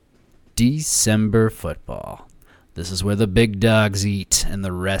December football. This is where the big dogs eat and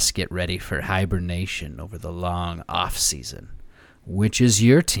the rest get ready for hibernation over the long off season. Which is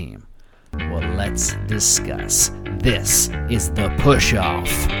your team? Well, let's discuss. This is the push-off.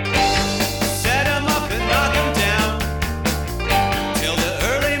 Set 'em up and knock 'em down till the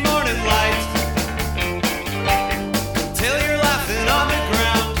early morning light, till you're laughing on the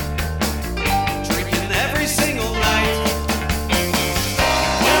ground, drinking every single night.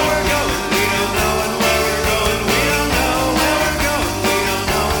 Where we're going, we don't know, and where we're going, we don't know. Where we're going, we don't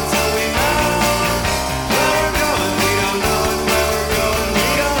know until we know. Where we're going, we don't know, and where we're going,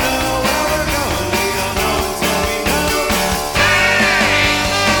 we don't know. Where we're going, we don't know until we know.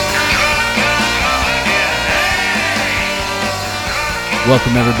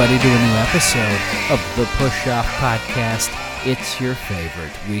 Welcome, everybody, to a new episode of the Push-Off Podcast. It's your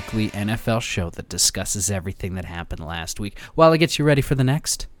favorite weekly NFL show that discusses everything that happened last week while it gets you ready for the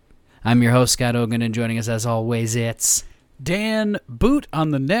next. I'm your host, Scott Ogan, and joining us as always, it's Dan, boot on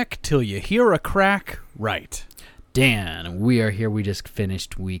the neck till you hear a crack right. Dan. We are here. We just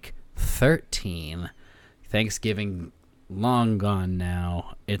finished week 13. Thanksgiving long gone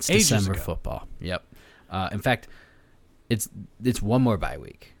now. It's Ages December ago. football. Yep. In fact, it's one more bye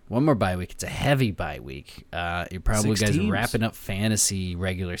week. One more bye week. It's a heavy bye week. You're probably 6 guys teams. wrapping up fantasy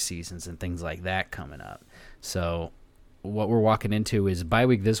regular seasons and things like that coming up. So what we're walking into is bye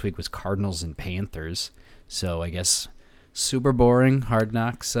week this week was Cardinals and Panthers. So I guess super boring, Hard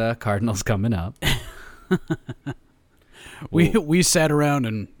Knocks Cardinals coming up. We sat around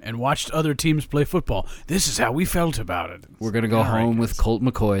and watched other teams play football. This is how we felt about it. We're going to go All right, home with guys. Colt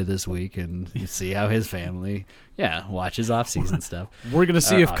McCoy this week and see how his family, watches off-season stuff. We're going to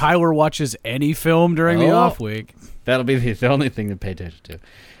see if Kyler watches any film during the Oh. off week. That'll be the only thing to pay attention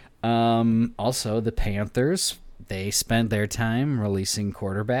to. Also, the Panthers, they spent their time releasing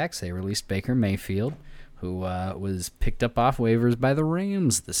quarterbacks. They released Baker Mayfield, who was picked up off waivers by the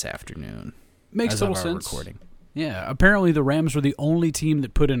Rams this afternoon. Makes as of total our sense. recording. Yeah, apparently the Rams were the only team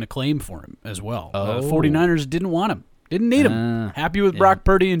that put in a claim for him as well. Oh. 49ers didn't want him. Didn't need him. Happy with Brock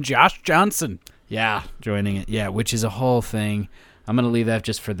Purdy and Josh Johnson. Yeah, joining it. Yeah, which is a whole thing. I'm going to leave that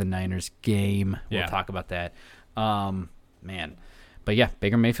just for the Niners game. We'll Yeah. talk about that. Man. But yeah,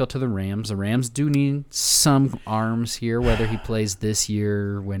 Baker Mayfield to the Rams. The Rams do need some arms here, whether he plays this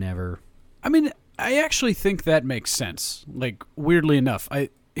year, whenever. I mean, I actually think that makes sense. Like, weirdly enough,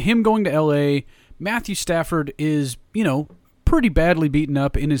 him going to L.A., Matthew Stafford is, pretty badly beaten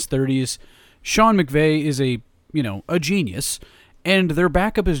up in his 30s. Sean McVay is a genius, and their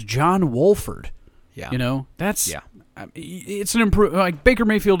backup is John Wolford. Yeah. It's an improvement. Like, Baker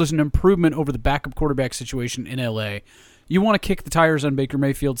Mayfield is an improvement over the backup quarterback situation in L.A. You want to kick the tires on Baker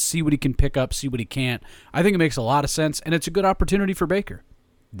Mayfield, see what he can pick up, see what he can't. I think it makes a lot of sense, and it's a good opportunity for Baker.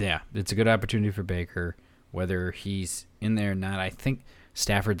 Yeah, it's a good opportunity for Baker, whether he's in there or not. I think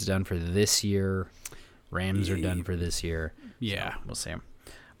Stafford's done for this year. Rams are done for this year. Yeah. So we'll see.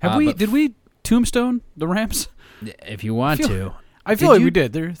 Did we tombstone the Rams? If you want to. I feel like we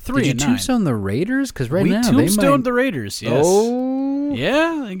did. They're 3-9. Did you tombstone the Raiders? Because right we now tombstoned the Raiders. Yes. Oh.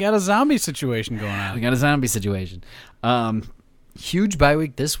 Yeah, they got a zombie situation going on. We got a zombie situation. Huge bye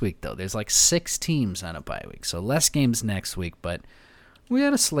week this week, though. There's like 6 teams on a bye week, so less games next week. But we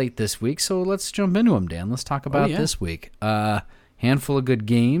had a slate this week, so let's jump into them, Dan. Let's talk about this week. Handful of good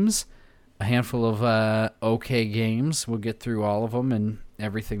games, a handful of okay games. We'll get through all of them and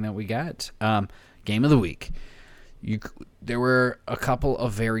everything that we got. Game of the week. There were a couple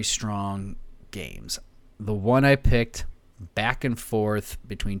of very strong games. The one I picked, back and forth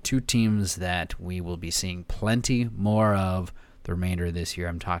between two teams that we will be seeing plenty more of the remainder of this year.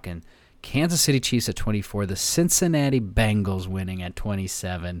 I'm talking Kansas City Chiefs at 24, the Cincinnati Bengals winning at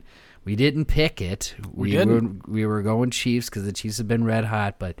 27. We didn't pick it. We were going Chiefs because the Chiefs have been red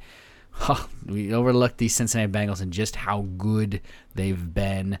hot, but we overlooked these Cincinnati Bengals and just how good they've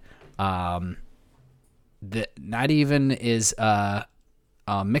been. Not even is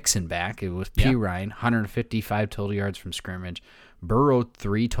Mixon back. It was P. Ryan, 155 total yards from scrimmage. Burrow,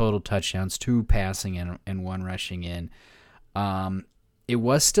 3 total touchdowns, 2 passing and 1 rushing in. It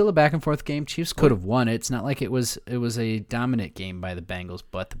was still a back-and-forth game. Chiefs could have won it. It's not like it was a dominant game by the Bengals,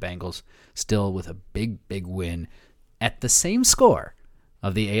 but the Bengals still with a big, big win at the same score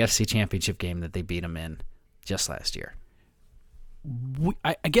of the AFC Championship game that they beat them in just last year.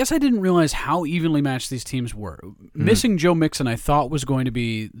 I guess I didn't realize how evenly matched these teams were. Missing Joe Mixon, I thought, was going to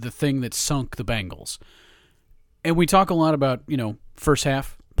be the thing that sunk the Bengals. And we talk a lot about, first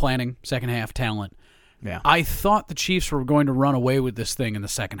half planning, second half talent. Yeah. I thought the Chiefs were going to run away with this thing in the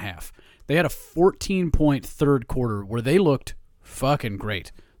second half. They had a 14-point third quarter where they looked fucking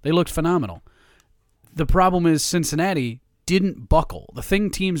great. They looked phenomenal. The problem is Cincinnati didn't buckle. The thing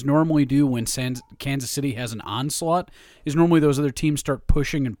teams normally do when Kansas City has an onslaught is normally those other teams start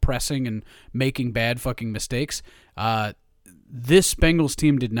pushing and pressing and making bad fucking mistakes. This Bengals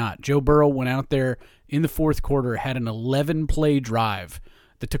team did not. Joe Burrow went out there in the fourth quarter, had an 11-play drive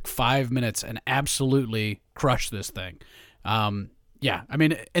that took 5 minutes and absolutely crushed this thing. Yeah, I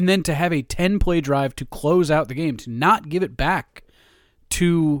mean, and then to have a 10-play drive to close out the game, to not give it back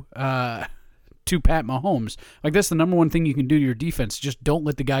to Pat Mahomes. Like, that's the number one thing you can do to your defense. Just don't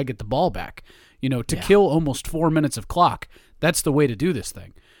let the guy get the ball back. To kill almost 4 minutes of clock. That's the way to do this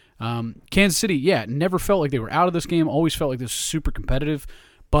thing. Kansas City, never felt like they were out of this game. Always felt like this was super competitive.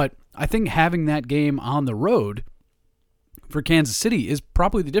 But I think having that game on the road for Kansas City is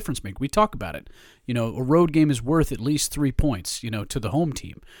probably the difference maker. We talk about it. A road game is worth at least 3 points, to the home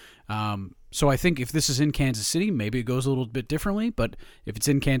team. So I think if this is in Kansas City, maybe it goes a little bit differently. But if it's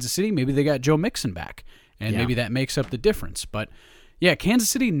in Kansas City, maybe they got Joe Mixon back, and maybe that makes up the difference. But yeah, Kansas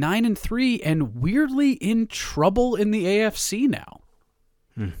City 9-3, and weirdly in trouble in the AFC now.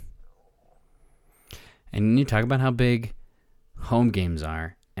 And you talk about how big home games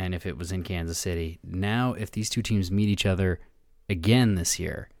are, and if it was in Kansas City, now if these two teams meet each other again this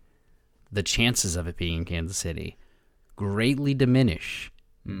year, the chances of it being in Kansas City greatly diminish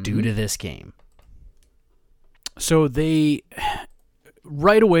due to this game. So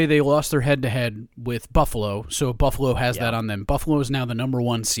right away they lost their head-to-head with Buffalo, so Buffalo has that on them. Buffalo is now the number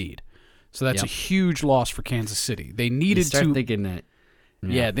 1 seed. So that's a huge loss for Kansas City. They needed to thinking that.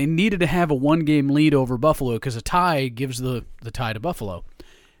 Yeah, they needed to have a 1-game lead over Buffalo because a tie gives the tie to Buffalo.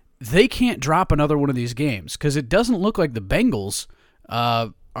 They can't drop another one of these games because it doesn't look like the Bengals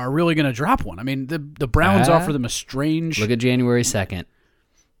are really going to drop one. I mean, the Browns offer them a strange... Look at January 2nd.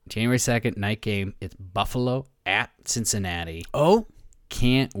 January 2nd, night game. It's Buffalo at Cincinnati. Oh,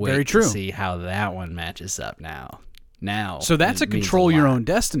 can't wait very true. To see how that one matches up now. So that's a control your own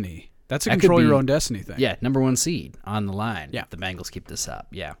destiny. That's a control your own destiny thing. Yeah, number 1 seed on the line. Yeah, if the Bengals keep this up.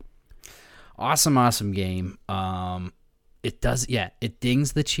 Yeah, awesome game. It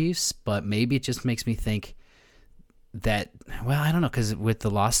dings the Chiefs, but maybe it just makes me think that, well, I don't know, because with the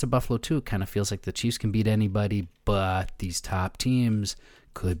loss to Buffalo too, it kind of feels like the Chiefs can beat anybody, but these top teams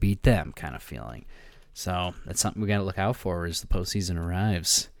could beat them, kind of feeling. So that's something we got to look out for as the postseason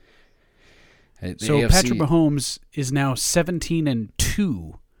arrives. So AFC, Patrick Mahomes is now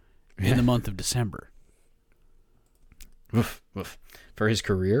 17-2 in the month of December. Oof. For his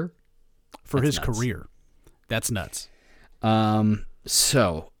career? Career. That's nuts.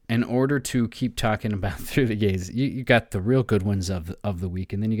 So in order to keep talking about through the games, you got the real good ones of the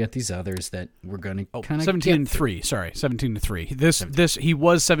week, and then you got these others that we're going to kind of 17-3. Sorry, 17-3. This he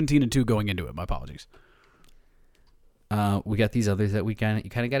was 17-2 going into it. My apologies. We got these others that you kind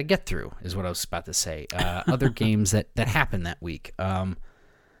of got to get through, is what I was about to say. Other games that happened that week.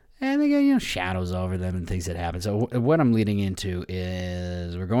 And they got shadows over them and things that happen. So what I'm leading into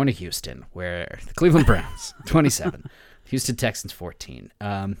is we're going to Houston, where the Cleveland Browns 27, Houston Texans 14.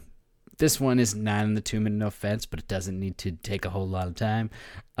 This one is not in the 2-minute no offense, but it doesn't need to take a whole lot of time.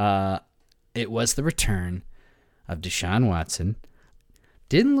 It was the return of Deshaun Watson.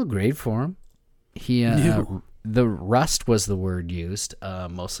 Didn't look great for him. The rust was the word used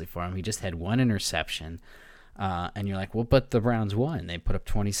mostly for him. He just had 1 interception. And you're like, well, but the Browns won. They put up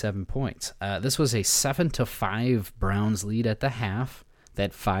 27 points. This was a 7-5 Browns lead at the half.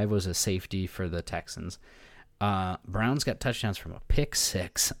 That 5 was a safety for the Texans. Browns got touchdowns from a pick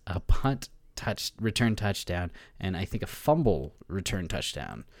six, a punt return touchdown, and I think a fumble return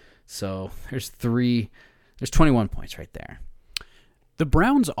touchdown. So there's 21 points right there. The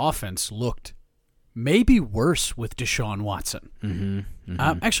Browns' offense looked maybe worse with Deshaun Watson.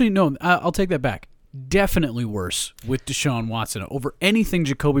 Actually, no, I'll take that back. Definitely worse with Deshaun Watson over anything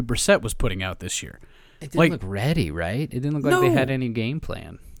Jacoby Brissett was putting out this year. It didn't look ready, right? It didn't look like they had any game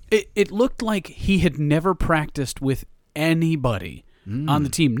plan. It looked like he had never practiced with anybody on the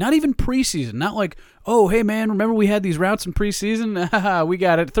team. Not even preseason. Not like, oh, hey, man, remember we had these routes in preseason? We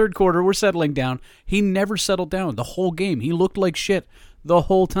got it. Third quarter, we're settling down. He never settled down the whole game. He looked like shit the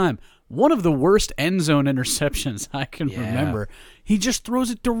whole time. One of the worst end zone interceptions I can remember. He just throws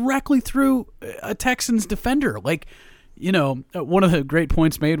it directly through a Texans defender. Like, one of the great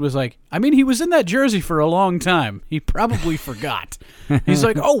points made was like, I mean, he was in that jersey for a long time. He probably forgot. He's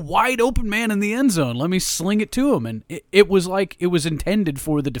like, oh, wide open man in the end zone. Let me sling it to him. And it was like it was intended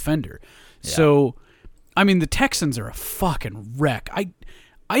for the defender. Yeah. So, I mean, the Texans are a fucking wreck.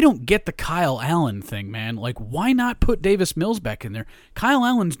 I don't get the Kyle Allen thing, man. Like, why not put Davis Mills back in there? Kyle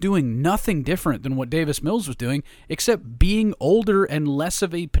Allen's doing nothing different than what Davis Mills was doing, except being older and less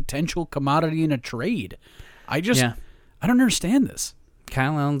of a potential commodity in a trade. I don't understand this.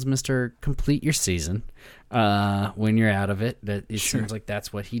 Kyle Allen's Mr. Complete Your Season. When you're out of it, seems like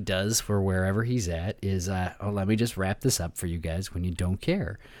that's what he does for wherever he's at. Is let me just wrap this up for you guys when you don't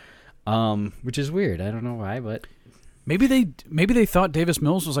care, which is weird. I don't know why, but. Maybe they thought Davis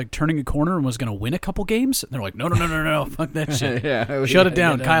Mills was like turning a corner and was going to win a couple games. And they're like, no, fuck that shit. Shut it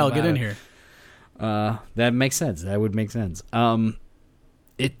down, Kyle. Get in here. That makes sense. That would make sense.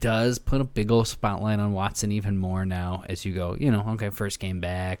 It does put a big old spotlight on Watson even more now as you go. Okay, first game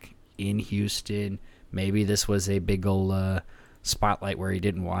back in Houston. Maybe this was a big old spotlight where he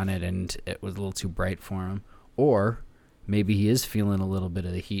didn't want it and it was a little too bright for him, or maybe he is feeling a little bit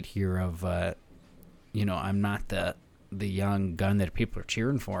of the heat here of, I'm not the young gun that people are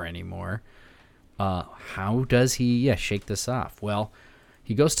cheering for anymore. How does he shake this off? Well,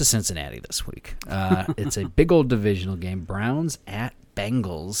 he goes to Cincinnati this week. It's a big old divisional game. Browns at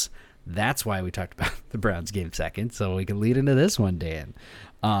Bengals. That's why we talked about the Browns game second, so we can lead into this one, Dan.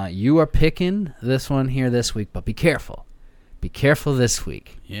 You are picking this one here this week, but be careful. Be careful this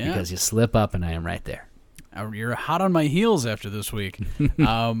week because you slip up and I am right there. You're hot on my heels after this week.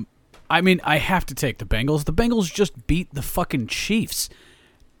 I have to take the Bengals. The Bengals just beat the fucking Chiefs.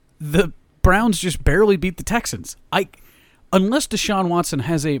 The Browns just barely beat the Texans. Unless Deshaun Watson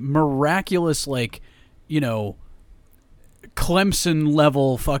has a miraculous,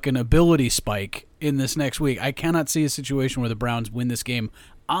 Clemson-level fucking ability spike in this next week, I cannot see a situation where the Browns win this game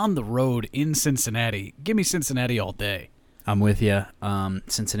on the road in Cincinnati. Give me Cincinnati all day. I'm with you.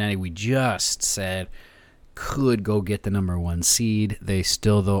 Cincinnati, we just said, could go get the number 1 seed. They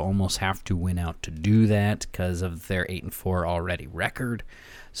still, though, almost have to win out to do that because of their 8-4 already record.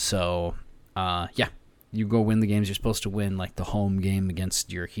 So, you go win the games you're supposed to win, like the home game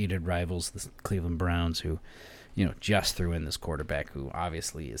against your heated rivals, the Cleveland Browns, who, just threw in this quarterback who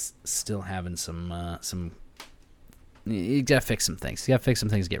obviously is still having some. You got to fix some things.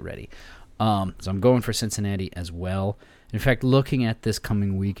 Get ready. So I'm going for Cincinnati as well. In fact, looking at this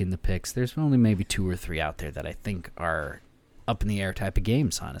coming week in the picks, there's only maybe 2 or 3 out there that I think are up in the air type of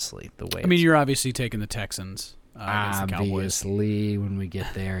games, honestly. You're obviously taking the Texans against the Cowboys. Obviously, when we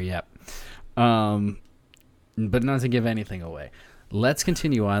get there, yep. But not to give anything away. Let's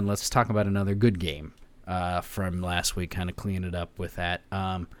continue on. Let's talk about another good game from last week, kind of clean it up with that.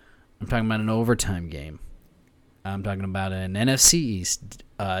 I'm talking about an overtime game. I'm talking about an NFC East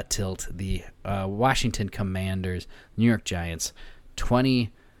tilt. The Washington Commanders, New York Giants,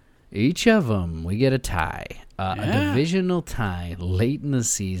 20 each of them. We get a tie, a divisional tie late in the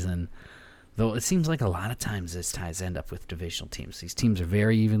season. Though it seems like a lot of times these ties end up with divisional teams. These teams are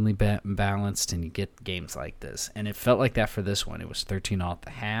very evenly balanced, and you get games like this. And it felt like that for this one. It was 13-all at the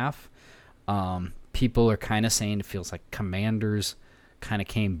half. People are kind of saying it feels like Commanders kind of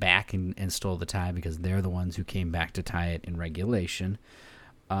came back and stole the tie because they're the ones who came back to tie it in regulation.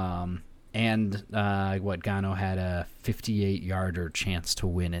 Gano had a 58-yarder chance to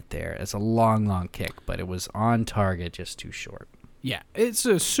win it there. It's a long, long kick, but it was on target, just too short. Yeah, it's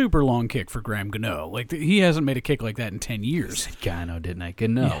a super long kick for Graham Gano. He hasn't made a kick like that in 10 years. You said Gano, didn't I?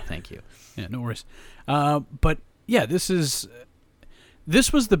 Gano, yeah. Thank you. Yeah, no worries. But yeah, this was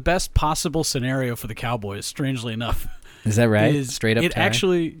the best possible scenario for the Cowboys, strangely enough. Is that right? Straight up tie?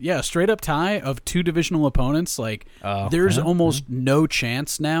 Actually, straight up tie of 2 divisional opponents. There's almost no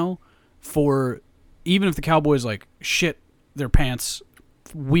chance now for, even if the Cowboys shit their pants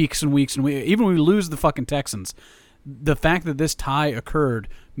weeks and weeks and weeks, even when we lose the fucking Texans, the fact that this tie occurred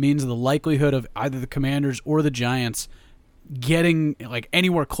means the likelihood of either the Commanders or the Giants getting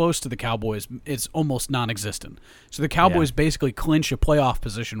anywhere close to the Cowboys, it's almost non-existent. So the Cowboys basically clinch a playoff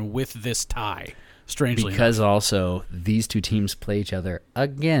position with this tie. Strangely because enough. Also these 2 teams play each other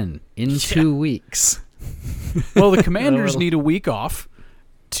again in 2 weeks. Well, the Commanders need a week off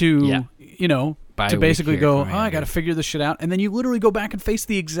to to basically go, I got to figure this shit out. And then you literally go back and face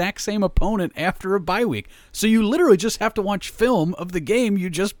the exact same opponent after a bye week. So you literally just have to watch film of the game you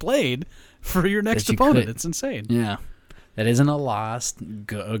just played for your next opponent. It's insane. Yeah. That isn't a loss.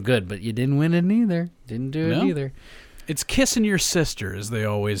 Good, but you didn't win it either. Didn't do it either. It's kissing your sister, as they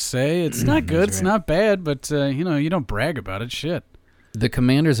always say. It's not good. It's not bad, but, you don't brag about it. Shit. The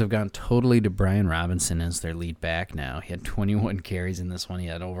Commanders have gone totally to Brian Robinson as their lead back now. He had 21 carries in this one. He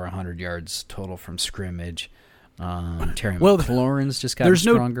had over 100 yards total from scrimmage. Terry McLaurin's just gotten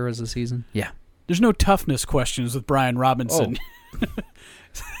stronger as the season. Yeah. There's no toughness questions with Brian Robinson. Oh.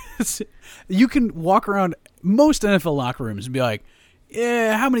 You can walk around most NFL locker rooms and be like,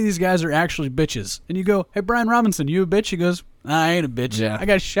 yeah, how many of these guys are actually bitches? And you go, hey, Brian Robinson, you a bitch? He goes, I ain't a bitch. Yeah. I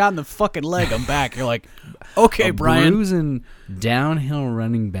got shot in the fucking leg. I'm back. You're like, okay, A Brian. bruising downhill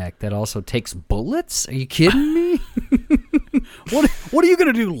running back that also takes bullets? Are you kidding me? What are you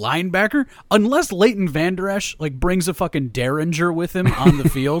gonna do, linebacker? Unless Leighton Vander Esch like brings a fucking Derringer with him on the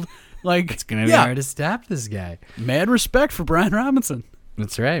field, like It's going to be hard to stop this guy. Mad respect for Brian Robinson.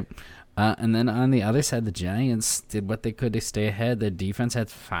 That's right. And then on the other side, the Giants did what they could to stay ahead. Their defense had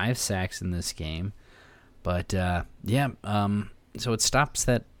 5 sacks in this game. But, so it stops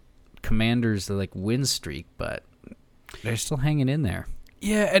that Commanders' win streak, but they're still hanging in there.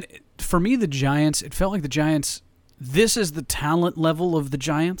 Yeah, and for me, the Giants, it felt like the Giants, this is the talent level of the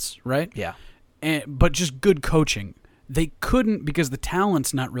Giants, right? Yeah. But just good coaching. They couldn't, because the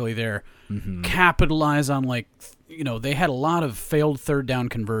talent's not really there, capitalize on, they had a lot of failed third down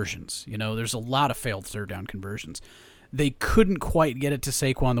conversions. There's a lot of failed third down conversions. They couldn't quite get it to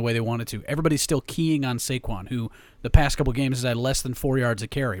Saquon the way they wanted to. Everybody's still keying on Saquon, who the past couple games has had less than 4 yards a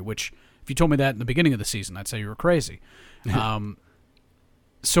carry, which, if you told me that in the beginning of the season, I'd say you were crazy.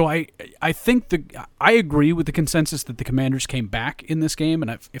 So I think I agree with the consensus that the Commanders came back in this game,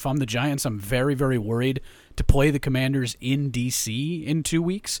 and if I'm the Giants, I'm very, very worried to play the Commanders in D.C. in 2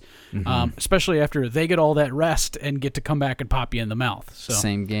 weeks, especially after they get all that rest and get to come back and pop you in the mouth. So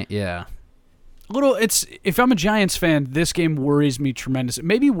Same game, yeah. if I'm a Giants fan, this game worries me tremendously. It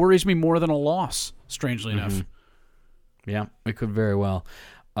maybe worries me more than a loss, strangely enough. Yeah, it could very well.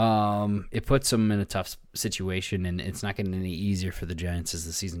 It puts them in a tough situation, and it's not getting any easier for the Giants as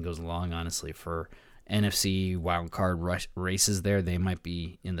the season goes along, honestly. For NFC wild card races there, they might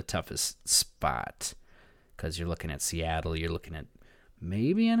be in the toughest spot because you're looking at Seattle. You're looking at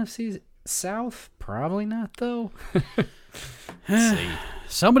maybe NFC South. Probably not, though. Let's see.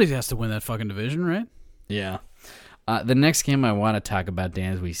 Somebody has to win that fucking division, right? Yeah. The next game I want to talk about,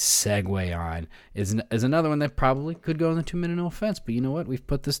 Dan, as we segue on, is another one that probably could go in the 2-minute no offense. But you know what? We've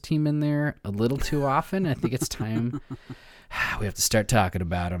put this team in there a little too often. I think it's time we have to start talking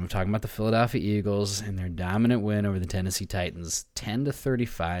about them. I'm talking about the Philadelphia Eagles and their dominant win over the Tennessee Titans,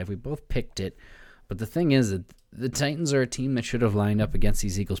 10-35. We both picked it. But the thing is that the Titans are a team that should have lined up against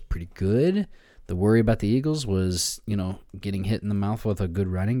these Eagles pretty good. The worry about the Eagles was, getting hit in the mouth with a good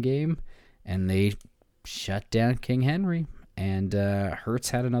running game, and they shut down King Henry, and Hurts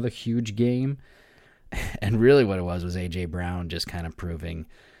had another huge game. And really what it was A.J. Brown just kind of proving,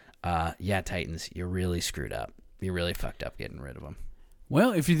 Titans, you really screwed up. You really fucked up getting rid of him.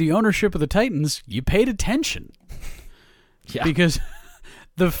 Well, if you're the ownership of the Titans, you paid attention. Yeah. Because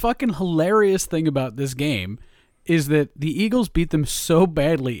the fucking hilarious thing about this game is that the Eagles beat them so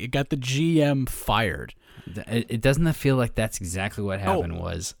badly, it got the GM fired. It doesn't feel like that's exactly what happened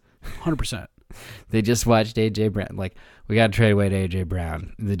was. 100%. They just watched A.J. Brown. We got to trade away to A.J.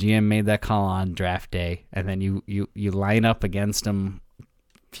 Brown. The GM made that call on draft day, and then you line up against him a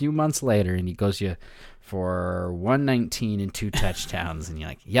few months later, and he goes you for 119 and 2 touchdowns, and you're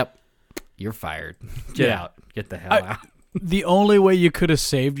like, yep, you're fired. Get out. Get the hell out. The only way you could have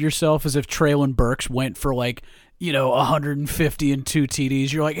saved yourself is if Traylon Burks went for 150 and 2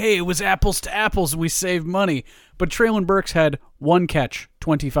 TDs. You're like, hey, it was apples to apples. We saved money. But Traylon Burks had 1 catch,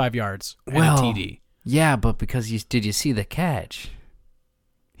 25 yards, and a TD. Yeah, but because did you see the catch?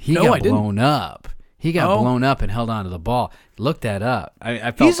 He No, I got didn't. blown up. He got blown up and held onto the ball. Look that up.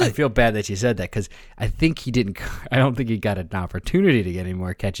 I feel bad that you said that because I think he didn't. I don't think he got an opportunity to get any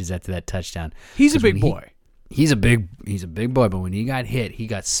more catches after that touchdown. He's a big boy. He's a big boy, but when he got hit, he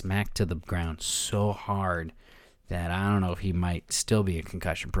got smacked to the ground so hard that I don't know if he might still be in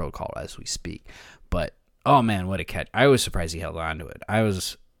concussion protocol as we speak. But oh man, what a catch! I was surprised he held on to it.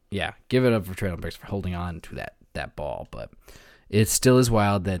 Give it up for Traylon Burks for holding on to that ball. But it still is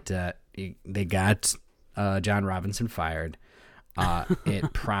wild that they got John Robinson fired.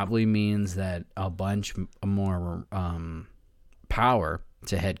 It probably means that a bunch more power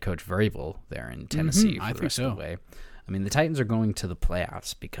to head coach Vrabel there in Tennessee for the rest of the way. I mean, the Titans are going to the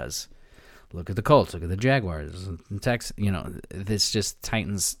playoffs because look at the Colts, look at the Jaguars, the Texans. It's just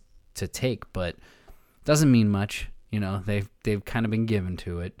Titans to take, but doesn't mean much. They've kind of been given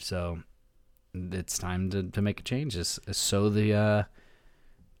to it, so it's time to make a change. So the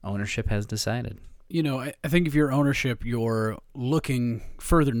ownership has decided. I think if you're ownership, you're looking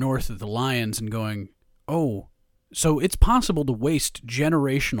further north at the Lions and going, oh, so it's possible to waste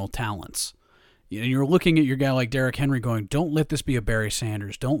generational talents. You're looking at your guy like Derrick Henry going, don't let this be a Barry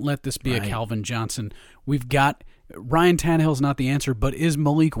Sanders. Don't let this be a Calvin Johnson. We've got Ryan Tannehill's not the answer, but is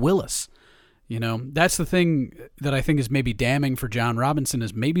Malik Willis. That's the thing that I think is maybe damning for John Robinson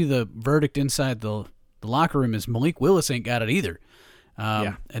is maybe the verdict inside the locker room is Malik Willis ain't got it either.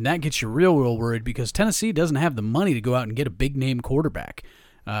 And that gets you real worried because Tennessee doesn't have the money to go out and get a big-name quarterback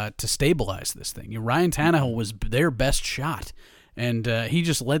to stabilize this thing. Ryan Tannehill was their best shot, and he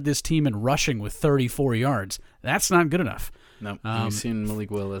just led this team in rushing with 34 yards. That's not good enough. No, you've seen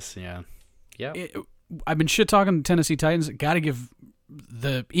Malik Willis, yeah. I've been shit-talking the Tennessee Titans. Got to give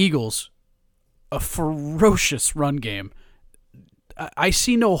the Eagles a ferocious run game. I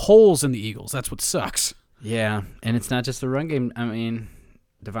see no holes in the Eagles. That's what sucks. Yeah, and it's not just the run game. I mean,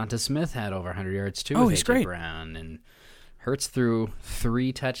 Devonta Smith had over 100 yards, too, with he's A.J. great. Brown, and Hurts threw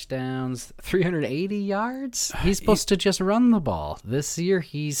 3 touchdowns, 380 yards. He's supposed to just run the ball. This year,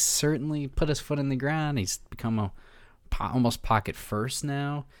 he's certainly put his foot in the ground. He's become almost pocket first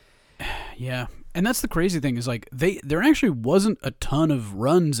now. Yeah, and that's the crazy thing is like there actually wasn't a ton of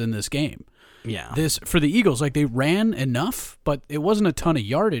runs in this game. Yeah. This for the Eagles, like they ran enough, but it wasn't a ton of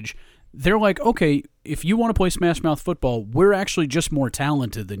yardage. They're like, okay, if you want to play smash mouth football, we're actually just more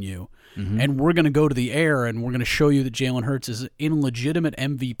talented than you, and we're going to go to the air and we're going to show you that Jalen Hurts is in legitimate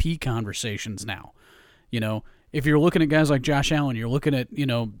MVP conversations now. If you're looking at guys like Josh Allen, you're looking at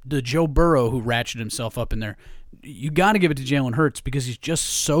the Joe Burrow who ratcheted himself up in there. You got to give it to Jalen Hurts because he's just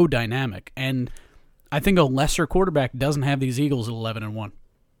so dynamic, and I think a lesser quarterback doesn't have these Eagles at 11-1.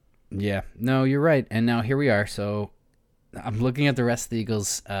 Yeah, no, you're right. And now here we are. So I'm looking at the rest of the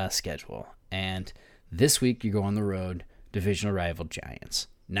Eagles' schedule. And this week you go on the road, divisional rival Giants.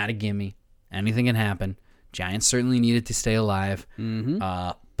 Not a gimme. Anything can happen. Giants certainly needed to stay alive.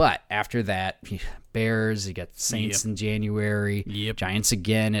 But after that, Bears, you got Saints in January. Giants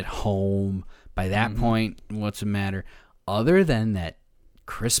again at home. By that point, what's the matter? Other than that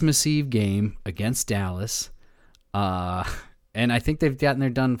Christmas Eve game against Dallas, and I think they've gotten their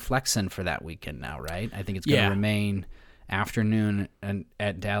done flexing for that weekend now, right? I think it's going to remain afternoon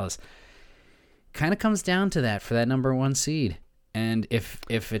at Dallas. Kind of comes down to that for that number 1 seed. And if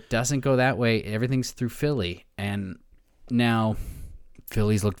it doesn't go that way, everything's through Philly. And now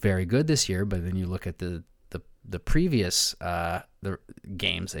Philly's looked very good this year, but then you look at the previous the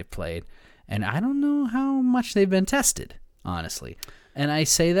games they've played, and I don't know how much they've been tested, honestly. And I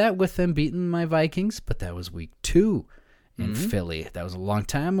say that with them beating my Vikings, but that was week 2 in Philly. That was a long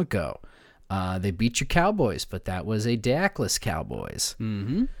time ago. They beat your Cowboys, but that was a Dakless Cowboys.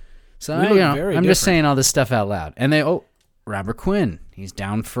 So I'm just saying all this stuff out loud. And Robert Quinn, he's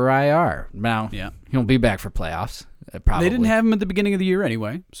down for IR. Now, he'll be back for playoffs, probably. They didn't have him at the beginning of the year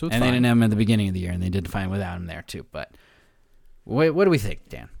anyway, so it's fine. They didn't have him at the beginning of the year, and they did fine without him there, too. But what do we think,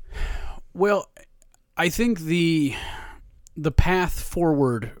 Dan? Well, I think the path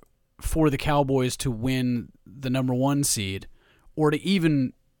forward for the Cowboys to win the number 1 seed or to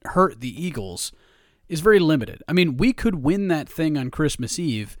even hurt the Eagles is very limited. I mean, we could win that thing on Christmas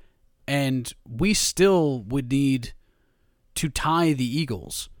Eve, and we still would need to tie the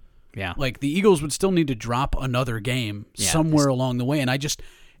Eagles. Yeah. Like, the Eagles would still need to drop another game somewhere along the way, and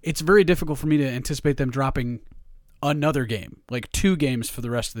it's very difficult for me to anticipate them dropping another game, like 2 games for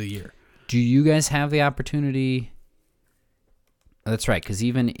the rest of the year. Do you guys have the opportunity? That's right, because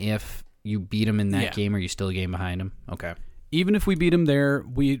even if you beat them in that game, are you still a game behind them? Okay. Even if we beat them there,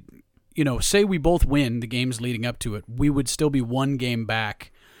 say we both win the games leading up to it, we would still be 1 game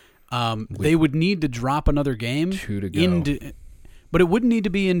back. They would need to drop another game. 2 to go. But it wouldn't need to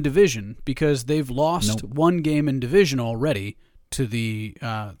be in division because they've lost 1 game in division already to the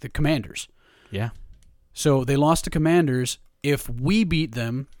Commanders. Yeah. So they lost to Commanders. If we beat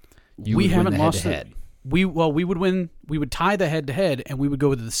them, we haven't lost head-to-head. We would win. We would tie the head-to-head, and we would go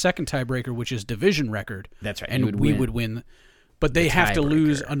with the second tiebreaker, which is division record. That's right. And we would win. But they have to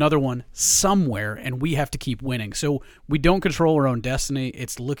lose another one somewhere, and we have to keep winning. So we don't control our own destiny.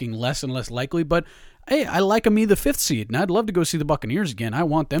 It's looking less and less likely. But hey, I like me the 5th seed, and I'd love to go see the Buccaneers again. I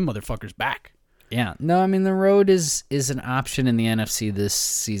want them motherfuckers back. Yeah. No, I mean, the road is an option in the NFC this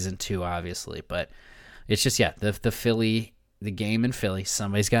season too, obviously. But it's just, the Philly, the game in Philly.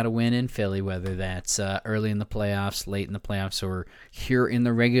 Somebody's got to win in Philly, whether that's early in the playoffs, late in the playoffs, or here in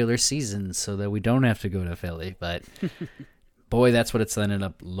the regular season so that we don't have to go to Philly. But boy, that's what it's ended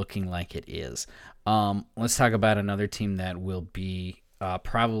up looking like it is. Let's talk about another team that will be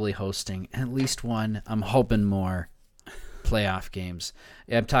probably hosting at least one, I'm hoping more, playoff games.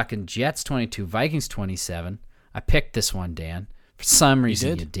 I'm talking Jets 22, Vikings 27. I picked this one, Dan. For some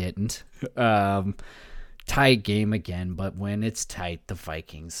reason you didn't. Tight game again, but when it's tight, the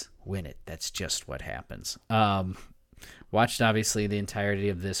Vikings win it. That's just what happens. Watched, obviously, the entirety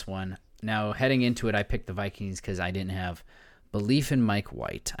of this one. Now, heading into it, I picked the Vikings because I didn't have belief in Mike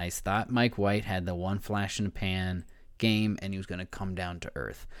White. I thought Mike White had the one flash in the pan game, and he was going to come down to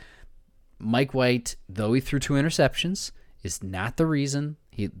earth. Mike White, though he threw 2 interceptions, is not the reason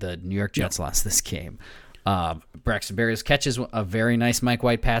the New York Jets lost this game. Braxton Berrios catches a very nice Mike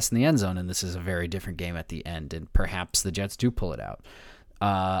White pass in the end zone, and this is a very different game at the end, and perhaps the Jets do pull it out.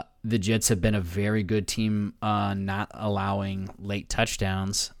 The Jets have been a very good team not allowing late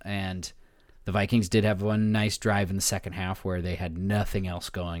touchdowns, and the Vikings did have one nice drive in the second half where they had nothing else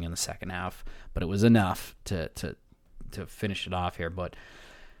going in the second half, but it was enough to finish it off here. But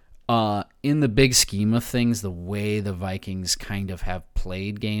in the big scheme of things, the way the Vikings kind of have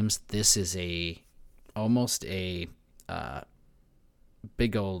played games, this is almost a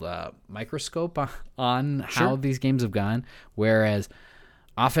big old microscope on how these games have gone. Whereas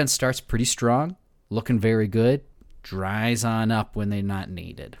offense starts pretty strong, looking very good, dries on up when they're not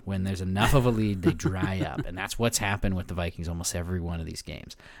needed. When there's enough of a lead, they dry up. And that's what's happened with the Vikings almost every one of these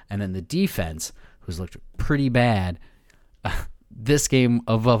games. And then the defense, who's looked pretty bad, this game,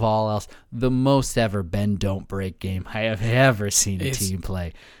 above all else, the most ever bend, don't break game I have ever seen a team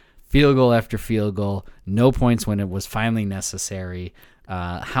play. Field goal after field goal, no points when it was finally necessary.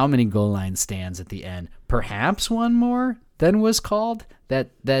 How many goal line stands at the end? Perhaps one more than was called.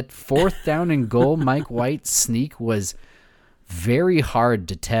 That fourth down and goal Mike White sneak was very hard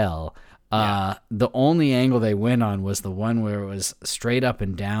to tell. The only angle they went on was the one where it was straight up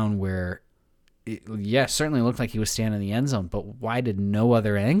and down where certainly looked like he was standing in the end zone, but why did no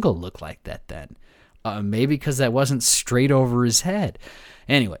other angle look like that then? Maybe because that wasn't straight over his head.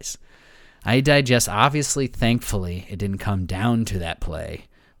 Anyways, I digest. Obviously, thankfully, it didn't come down to that play.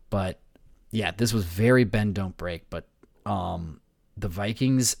 But, yeah, this was very bend, don't break. But the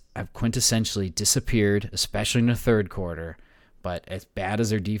Vikings have quintessentially disappeared, especially in the third quarter. But as bad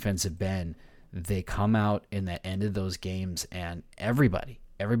as their defense had been, they come out in the end of those games, and everybody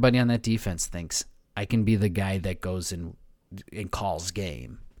on that defense thinks, I can be the guy that goes and calls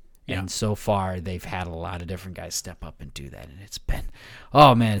game. Yeah. And so far, they've had a lot of different guys step up and do that, and it's been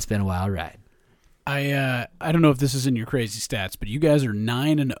a wild ride. I don't know if this is in your crazy stats, but you guys are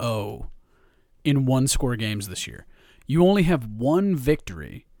 9-0 in one-score games this year. You only have one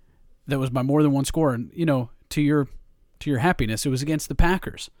victory that was by more than one score, and to your happiness, it was against the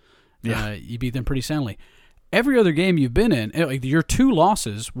Packers. Yeah, you beat them pretty soundly. Every other game you've been in, like your two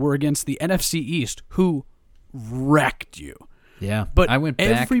losses were against the NFC East, who wrecked you. Yeah, but I went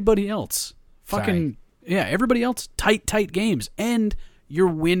back. Everybody else, everybody else, tight games, and you're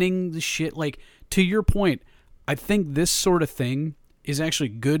winning the shit. Like, to your point, I think this sort of thing is actually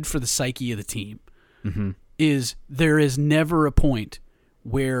good for the psyche of the team. Mm-hmm. There is never a point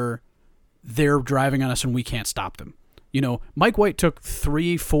where they're driving on us and we can't stop them. Mike White took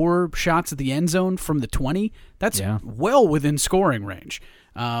 3-4 shots at the end zone from the 20. That's well within scoring range.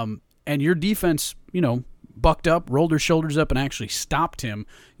 And your defense, bucked up, rolled their shoulders up, and actually stopped him.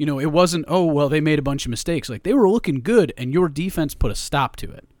 It wasn't, they made a bunch of mistakes. Like, they were looking good, and your defense put a stop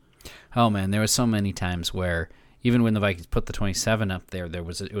to it. Oh, man, there was so many times where even when the Vikings put the 27 up there, it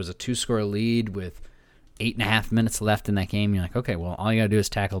was a 2-score lead with 8.5 minutes left in that game. You're like, okay, well, all you got to do is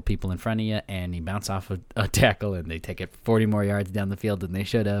tackle people in front of you, and you bounce off a tackle, and they take it 40 more yards down the field than they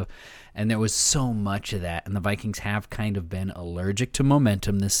should have. And there was so much of that, and the Vikings have kind of been allergic to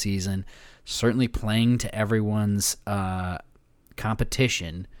momentum this season, certainly playing to everyone's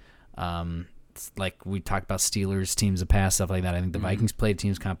competition. Like we talked about Steelers, teams of past, stuff like that. I think the Vikings played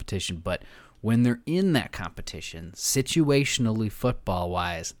teams competition, but when they're in that competition, situationally,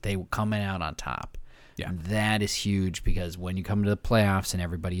 football-wise, they were coming out on top. Yeah. And that is huge because when you come to the playoffs and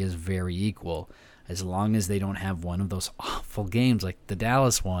everybody is very equal, as long as they don't have one of those awful games like the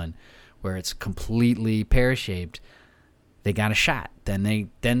Dallas one where it's completely pear-shaped, they got a shot. Then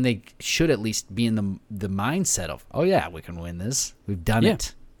they should at least be in the mindset of, oh, yeah, we can win this. We've done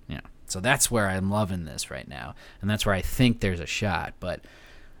it. Yeah. So that's where I'm loving this right now, and that's where I think there's a shot. But,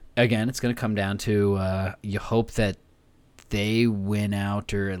 again, it's going to come down to you hope that they win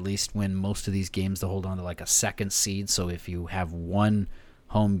out or at least win most of these games to hold on to like a second seed. So if you have one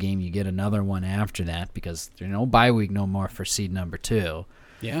home game, you get another one after that because there's no bye week no more for seed number 2.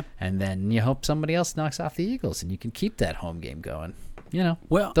 Yeah. And then you hope somebody else knocks off the Eagles and you can keep that home game going.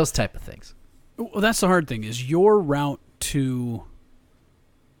 Well, those type of things. Well, that's the hard thing is your route to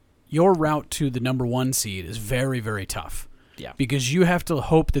the number 1 seed is very, very tough. Yeah. Because you have to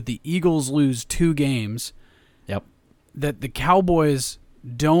hope that the Eagles lose 2 games. Yep. That the Cowboys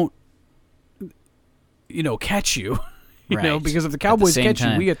don't, catch you. Right. Because if the Cowboys catch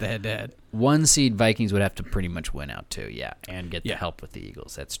time, you, we get the head-to-head. 1 seed Vikings would have to pretty much win out too, and get the help with the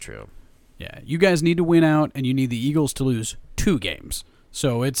Eagles. That's true. Yeah, you guys need to win out, and you need the Eagles to lose 2 games.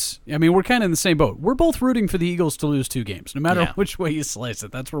 So we're kind of in the same boat. We're both rooting for the Eagles to lose 2 games, no matter which way you slice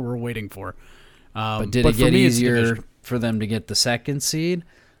it. That's what we're waiting for. But did it for get me, it's easier division. for them to get the second seed?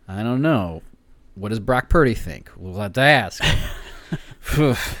 I don't know. What does Brock Purdy think? We'll have to ask.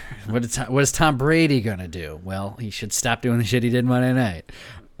 What is Tom Brady going to do? Well, he should stop doing the shit he did Monday night.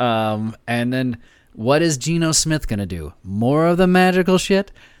 And then what is Geno Smith going to do? More of the magical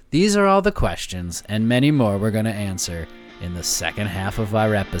shit? These are all the questions and many more we're going to answer in the second half of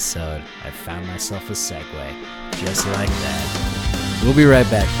our episode. I found myself a segue just like that. We'll be right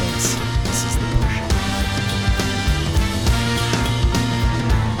back, folks. This is the Push.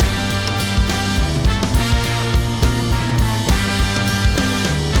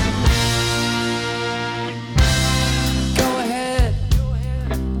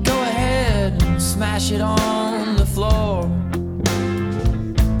 Go ahead and smash it on the floor.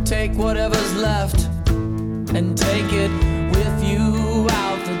 Take whatever's left and take it with you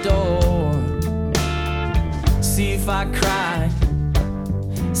out the door. See if I cry,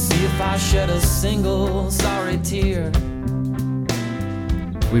 see if I shed a single sorry tear.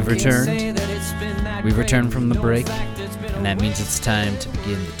 We've Can't say returned. that it's been that We've returned great. from the No break, fact, it's been and a that means it's time to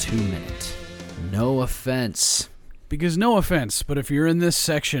begin the 2-minute. No offense. Because no offense, but if you're in this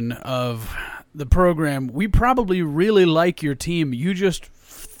section of the program, we probably really like your team. You just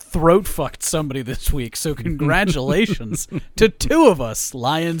throat fucked somebody this week, so congratulations to two of us,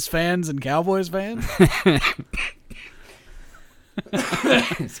 Lions fans and Cowboys fans.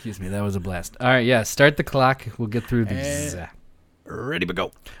 Excuse me, that was a blast. All right, yeah, start the clock. We'll get through these. Ready to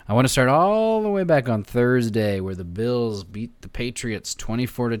go. I want to start all the way back on Thursday, where the Bills beat the Patriots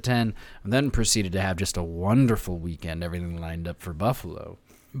 24-10, and then proceeded to have just a wonderful weekend. Everything lined up for Buffalo.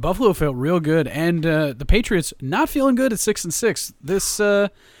 Buffalo felt real good, and the Patriots not feeling good at 6-6. This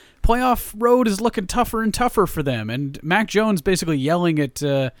playoff road is looking tougher and tougher for them. And Mac Jones basically yelling at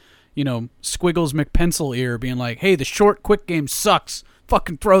Squiggles McPencil ear, being like, "Hey, the short, quick game sucks.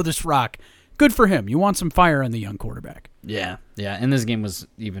 Fucking throw this rock." Good for him. You want some fire in the young quarterback. Yeah, and this game was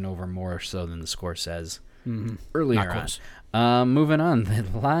even over more so than the score says earlier Not close. on. Moving on, the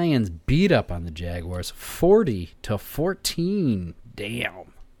Lions beat up on the Jaguars 40-14.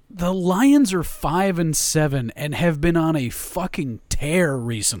 Damn. The Lions are 5-7 and have been on a fucking tear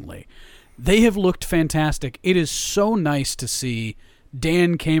recently. They have looked fantastic. It is so nice to see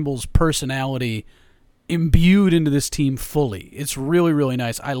Dan Campbell's personality imbued into this team fully. It's really, really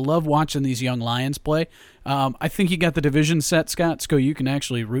nice. I love watching these young Lions play. I think you got the division set, Scott, so you can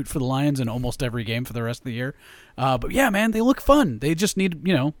actually root for the Lions in almost every game for the rest of the year. But yeah, man, they look fun. They just need,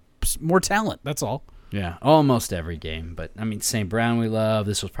 more talent. That's all. Yeah, almost every game. But, I mean, St. Brown we love.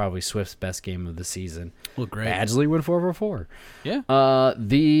 This was probably Swift's best game of the season. Look great. Badgley went 4-4. Yeah.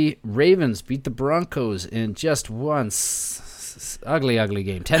 The Ravens beat the Broncos in just one ugly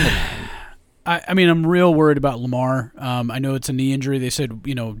game, 10-9. I mean, I'm real worried about Lamar. I know it's a knee injury. They said,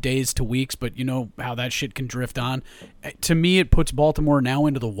 days to weeks, but you know how that shit can drift on. To me, it puts Baltimore now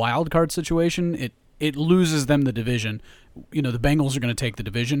into the wild card situation. It loses them the division. The Bengals are going to take the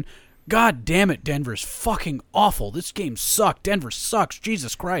division. God damn it, Denver's fucking awful. This game sucked. Denver sucks.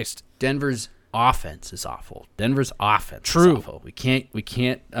 Jesus Christ. Denver's offense is awful. Denver's offense True. is awful. We can't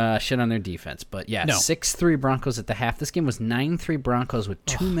shit on their defense. But yeah, No. 6-3 Broncos at the half. This game was 9-3 Broncos with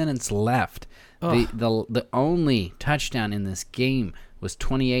 2 minutes left. The only touchdown in this game was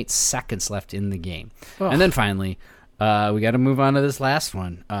 28 seconds left in the game. And then finally, we got to move on to this last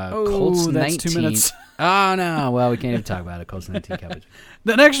one. Colts that's 19. 2 minutes. Oh no! Well, we can't even talk about it. Colts 19 coverage.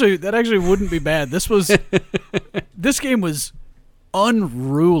 That actually wouldn't be bad. This game was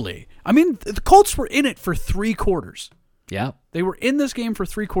unruly. I mean, the Colts were in it for 3 quarters. Yeah. They were in this game for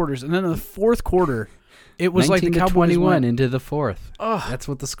 3 quarters, and then in the fourth quarter, it was like the 19 to Cowboys 21 went, into the fourth. That's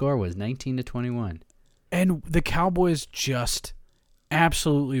what the score was. 19 to 21. and the Cowboys just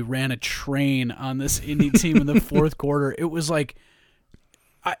absolutely ran a train on this Indy team in the fourth quarter. It was like,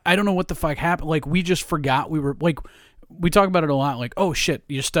 I don't know what the fuck happened. Like, we just forgot we were, like, we talk about it a lot, like, oh shit,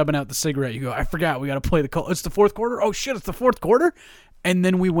 you're stubbing out the cigarette. You go, I forgot, we got to play the Colts. It's the fourth quarter? Oh shit, it's the fourth quarter? And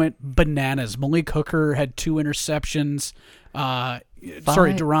then we went bananas. Malik Hooker had 2 interceptions.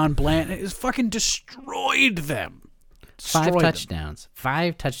 Deron Bland. It fucking destroyed them. 5 touchdowns.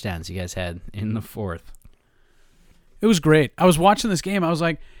 5 touchdowns you guys had in the fourth. It was great. I was watching this game. I was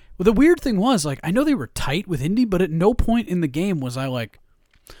like, well, the weird thing was, like, I know they were tight with Indy, but at no point in the game was I like,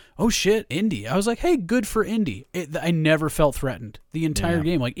 oh shit, Indy. I was like, hey, good for Indy. I never felt threatened the entire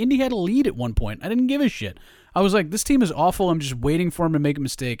game. Like, Indy had a lead at one point. I didn't give a shit. I was like, this team is awful. I'm just waiting for them to make a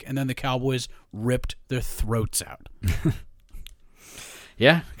mistake. And then the Cowboys ripped their throats out.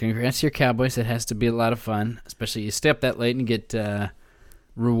 Yeah, congrats to your Cowboys. It has to be a lot of fun, especially you stay up that late and get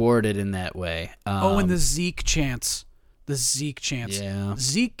rewarded in that way. And the Zeke chants. The Zeke chance. Yeah.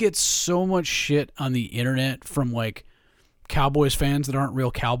 Zeke gets so much shit on the internet from like Cowboys fans that aren't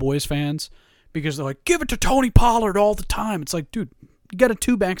real Cowboys fans because they're like, give it to Tony Pollard all the time. It's like, dude, you got a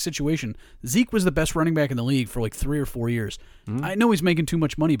 2-back situation. Zeke was the best running back in the league for like 3 or 4 years. I know he's making too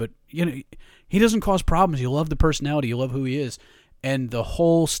much money, but he doesn't cause problems. You love the personality. You love who he is. And the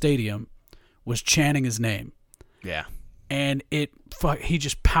whole stadium was chanting his name. Yeah. And he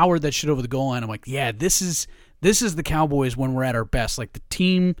just powered that shit over the goal line. I'm like, yeah, this is the Cowboys when we're at our best. Like the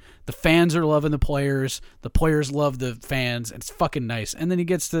team, the fans are loving the players love the fans, and it's fucking nice. And then he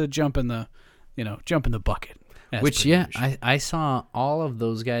gets to jump in the bucket. That's Which, pretty yeah, nice. I saw all of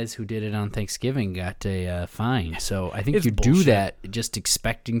those guys who did it on Thanksgiving got a fine. So I think It's you do bullshit. that just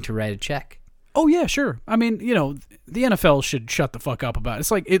expecting to write a check. Oh, yeah, sure. I mean, the NFL should shut the fuck up about it.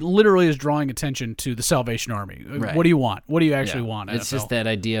 It's like it literally is drawing attention to the Salvation Army. Right. What do you want? What do you actually want, It's NFL? just that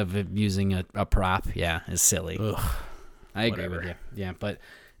idea of it using a prop, is silly. Ugh. I agree with you. Yeah, but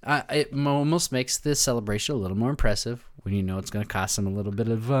it almost makes this celebration a little more impressive when you know it's going to cost them a little bit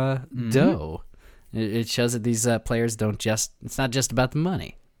of dough. It shows that these players it's not just about the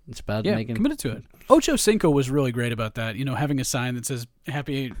money. It's about making committed to it. Ocho Cinco was really great about that. Having a sign that says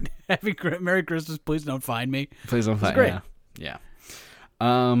 "Happy Merry Christmas, please don't find me." Please don't fight. great. Yeah.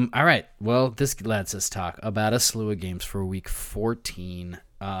 All right. Well, this lets us talk about a slew of games for Week 14.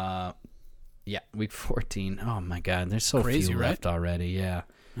 Week 14. Oh my God, there's so Crazy, few right? left already. Yeah.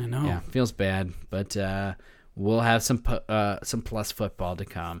 I know. Yeah, feels bad, but we'll have some plus football to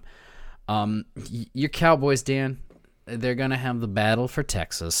come. Your Cowboys, Dan, they're gonna have the battle for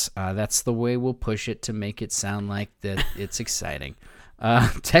Texas. That's the way we'll push it to make it sound like that it's exciting.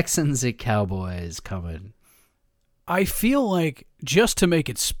 Texans at Cowboys coming. I feel like just to make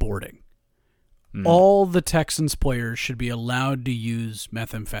it sporting, all the Texans players should be allowed to use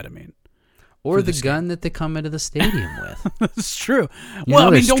methamphetamine. Or the gun that they come into the stadium with. That's true. You Well, know I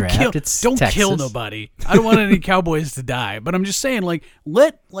mean, they're don't strapped. kill It's kill Texas. nobody. I don't want any Cowboys to die, but I'm just saying, like,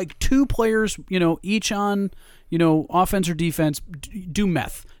 let like 2 players, each on, offense or defense, do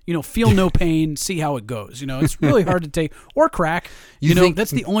meth. Feel no pain, see how it goes. It's really hard to take or crack. Think-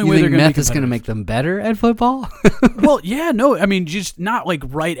 That's the only you way they're think going to meth is going to make them better at football? Well, yeah, no, I mean, just not like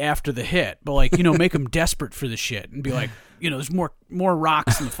right after the hit, but like make them desperate for the shit and be like, there's more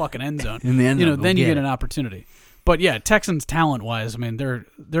rocks in the fucking end zone. In the end zone, go then you get get it. an opportunity. But yeah, Texans talent wise, I mean,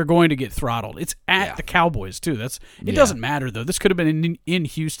 they're going to get throttled. It's at the Cowboys too. It doesn't matter though. This could have been in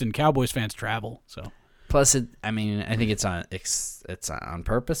Houston. Cowboys fans travel, so. Plus, I think it's on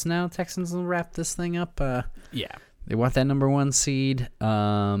purpose now. Texans will wrap this thing up. Yeah. They want that number 1 seed.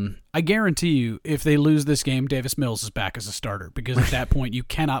 I guarantee you, if they lose this game, Davis Mills is back as a starter because at that point you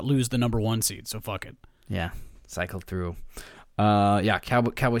cannot lose the number 1 seed. So fuck it. Yeah, cycle through.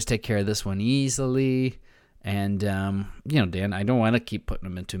 Cowboys take care of this one easily. And, Dan, I don't want to keep putting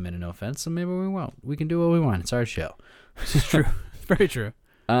them in 2 minute no offense, so maybe we won't. We can do what we want. It's our show. It's true. Very true.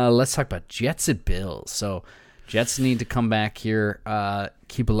 Let's talk about Jets at Bills. So Jets need to come back here,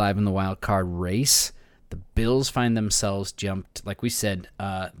 keep alive in the wild card race. The Bills find themselves jumped, like we said,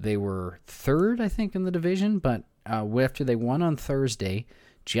 they were 3rd, I think, in the division, but after they won on Thursday,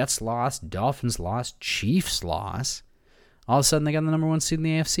 Jets lost, Dolphins lost, Chiefs lost. All of a sudden, they got the number 1 seed in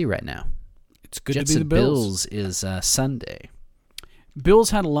the AFC right now. It's good Jets to be the at Bills. Bills is Sunday.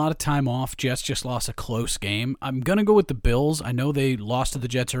 Bills had a lot of time off. Jets just lost a close game. I'm going to go with the Bills. I know they lost to the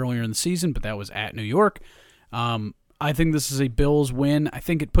Jets earlier in the season, but that was at New York. I think this is a Bills win. I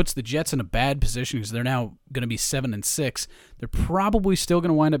think it puts the Jets in a bad position because they're now going to be 7-6. They're probably still going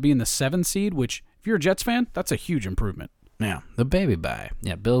to wind up being the 7 seed, which, if you're a Jets fan, that's a huge improvement. Yeah, the baby bye.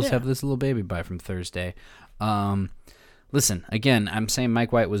 Yeah, Bills have this little baby bye from Thursday. Listen, again, I'm saying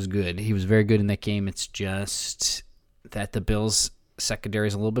Mike White was good. He was very good in that game. It's just that the Bills' secondary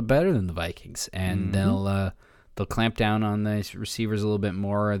is a little bit better than the Vikings, and they'll clamp down on the receivers a little bit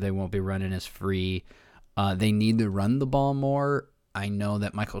more. They won't be running as free. They need to run the ball more. I know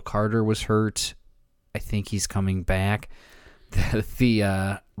that Michael Carter was hurt. I think he's coming back.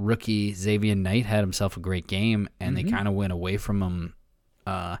 The rookie Xavier Knight had himself a great game, and they kind of went away from him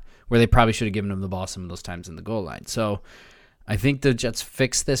where they probably should have given him the ball some of those times in the goal line. So I think the Jets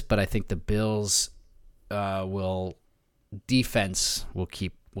fix this, but I think the Bills defense will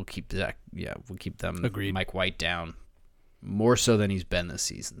keep them. Agreed. Mike White down more so than he's been this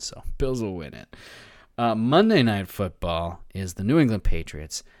season. So Bills will win it. Monday Night Football is the New England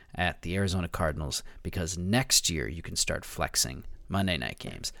Patriots at the Arizona Cardinals because next year you can start flexing Monday night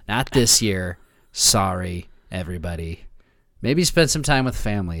games. Not this year. Sorry, everybody. Maybe spend some time with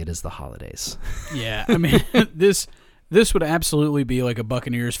family. It is the holidays. Yeah, I mean, this would absolutely be like a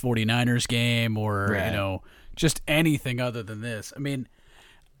Buccaneers 49ers game or, Right. just anything other than this. I mean,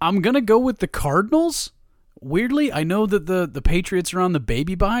 I'm going to go with the Cardinals. Weirdly, I know that the Patriots are on the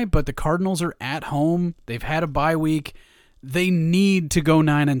baby bye, but the Cardinals are at home. They've had a bye week. They need to go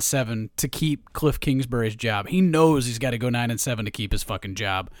 9-7 to keep Cliff Kingsbury's job. He knows he's got to go 9-7 to keep his fucking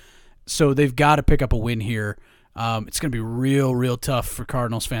job. So they've got to pick up a win here. It's going to be real tough for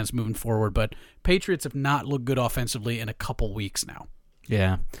Cardinals fans moving forward, but Patriots have not looked good offensively in a couple weeks now.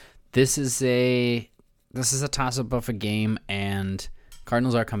 Yeah. This is a toss-up of a game, and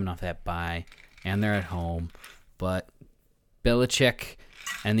Cardinals are coming off that bye, and they're at home. But Belichick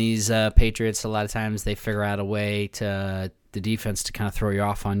and these Patriots, a lot of times they figure out a way to the defense to kind of throw you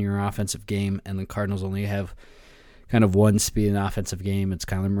off on your offensive game, and the Cardinals only have kind of one speed in offensive game. It's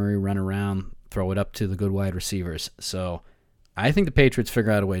Kyler Murray run around, throw it up to the good wide receivers. So I think the Patriots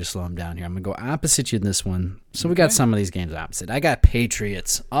figure out a way to slow them down here. I'm going to go opposite you in this one. So we got some of these games opposite. I got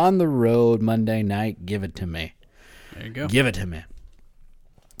Patriots on the road Monday night. Give it to me. There you go. Give it to me.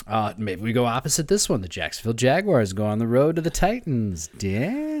 Maybe we go opposite this one. The Jacksonville Jaguars go on the road to the Titans.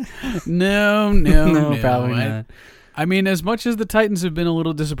 Yeah. No, probably not. I mean, as much as the Titans have been a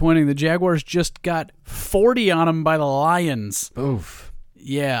little disappointing, the Jaguars just got 40 on them by the Lions. Oof.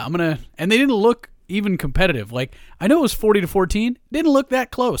 Yeah, and they didn't look even competitive. Like, I know it was 40-14. Didn't look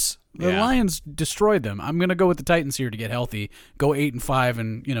that close. The Lions destroyed them. I'm gonna go with the Titans here to get healthy. Go 8-5,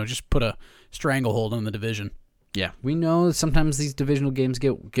 and just put a stranglehold on the division. Yeah, we know that sometimes these divisional games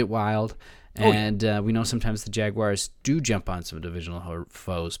get wild, and we know sometimes the Jaguars do jump on some divisional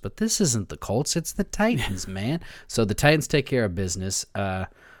foes, but this isn't the Colts, it's the Titans, man. So the Titans take care of business.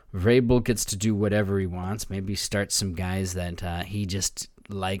 Vrabel gets to do whatever he wants, maybe start some guys that he just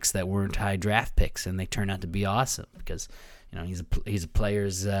likes that weren't high draft picks, and they turn out to be awesome because he's a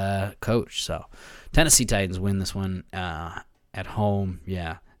player's coach. So Tennessee Titans win this one at home,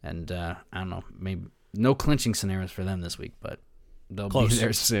 yeah, and I don't know, maybe no clinching scenarios for them this week, but they'll be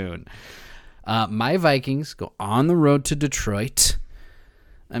there soon. My Vikings go on the road to Detroit.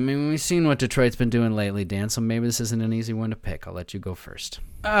 I mean, we've seen what Detroit's been doing lately, Dan, so maybe this isn't an easy one to pick. I'll let you go first.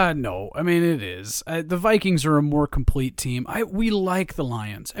 No. I mean, it is. The Vikings are a more complete team. We like the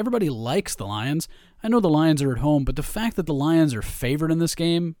Lions. Everybody likes the Lions. I know the Lions are at home, but the fact that the Lions are favored in this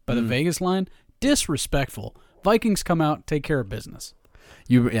game by the Vegas line, disrespectful. Vikings come out, take care of business.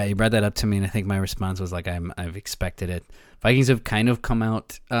 You brought that up to me, and I think my response was like I've expected it. Vikings have kind of come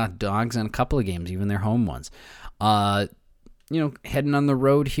out dogs on a couple of games, even their home ones. Heading on the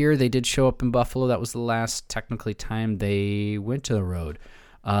road here, they did show up in Buffalo. That was the last technically time they went to the road.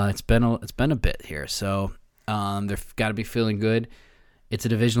 It's been a bit here, so they've got to be feeling good. It's a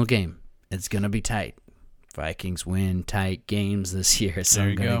divisional game. It's gonna be tight. Vikings win tight games this year, so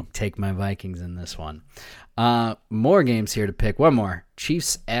I'm going to take my Vikings in this one. More games here to pick. One more.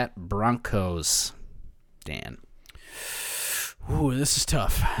 Chiefs at Broncos. Dan. Ooh, this is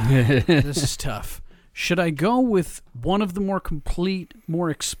tough. This is tough. Should I go with one of the more complete, more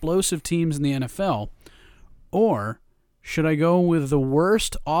explosive teams in the NFL, or should I go with the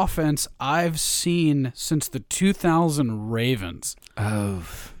worst offense I've seen since the 2000 Ravens? Oh,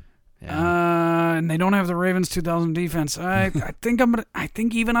 yeah. And they don't have the Ravens 2000 defense. I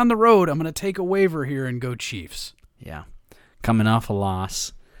think even on the road, I'm gonna take a waiver here and go Chiefs. Yeah, coming off a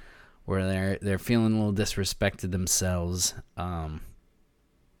loss where they're feeling a little disrespected themselves.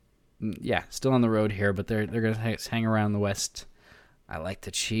 Yeah, still on the road here, but they're gonna hang around the West. I like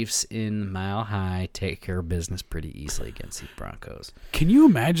the Chiefs in Mile High, take care of business pretty easily against the Broncos. Can you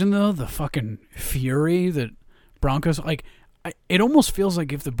imagine though the fucking fury that Broncos like? It almost feels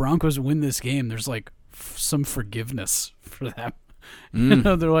like if the Broncos win this game, there's like some forgiveness for them.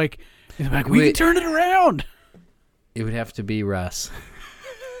 They're like, we can turn it around. It would have to be Russ.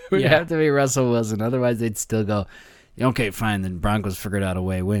 It would have to be Russell Wilson. Otherwise, they'd still go, okay, fine, then Broncos figured out a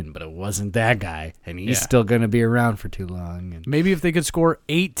way to win, but it wasn't that guy, and he's still going to be around for too long. And maybe if they could score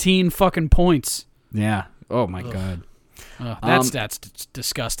 18 fucking points. Yeah. Oh, my God. That's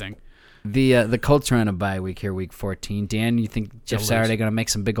disgusting. The Colts are on a bye week here, week 14. Dan, you think Jeff Saturday going to make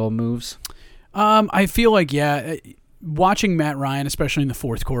some big old moves? I feel like, watching Matt Ryan, especially in the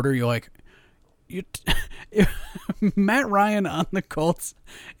fourth quarter, you're like, Matt Ryan on the Colts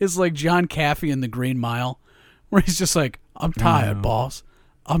is like John Caffey in The Green Mile, where he's just like, I'm tired, boss.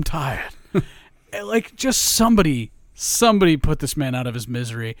 I'm tired. Like, just somebody put this man out of his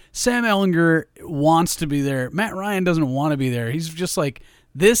misery. Sam Ehlinger wants to be there. Matt Ryan doesn't want to be there. He's just like,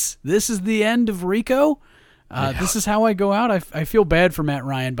 This is the end of Rico. This is how I go out. I feel bad for Matt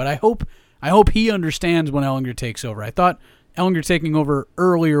Ryan, but I hope he understands when Ehlinger takes over. I thought Ehlinger taking over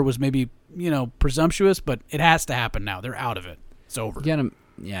earlier was maybe presumptuous, but it has to happen now. They're out of it. It's over. Got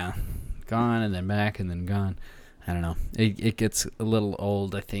gone and then back and then gone. I don't know. It gets a little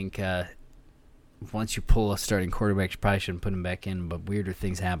old. I think once you pull a starting quarterback, you probably shouldn't put him back in, but weirder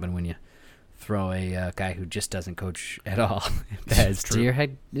things happen when you throw a guy who just doesn't coach at all as to your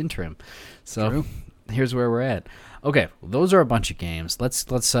head interim. So here's where we're at. Okay, well, those are a bunch of games.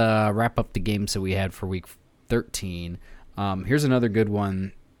 Let's wrap up the games that we had for week 13. Here's another good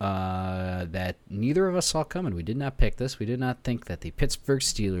one that neither of us saw coming. We did not pick this. We did not think that the Pittsburgh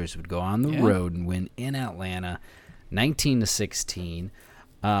Steelers would go on the road and win in Atlanta 19-16.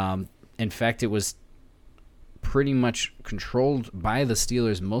 In fact, it was pretty much controlled by the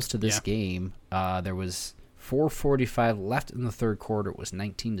Steelers most of this game. There was 4:45 left in the third quarter. It was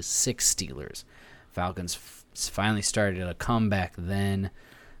 19-6 Steelers. Falcons finally started a comeback then.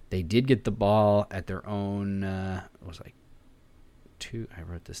 They did get the ball at their own, it was like I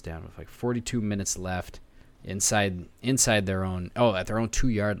wrote this down, with like 42 minutes left inside their own, at their own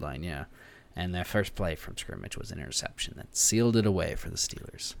 2-yard line, yeah. And that first play from scrimmage was an interception that sealed it away for the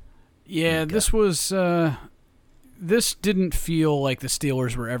Steelers. Yeah, this didn't feel like the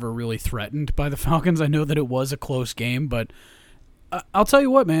Steelers were ever really threatened by the Falcons. I know that it was a close game, but I'll tell you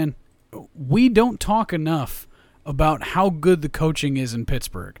what, man, we don't talk enough about how good the coaching is in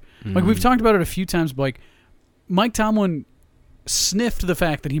Pittsburgh. Like, we've talked about it a few times, but like, Mike Tomlin sniffed the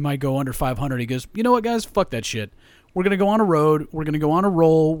fact that he might go under 500. He goes, you know what, guys, fuck that shit. We're going to go on a road. We're going to go on a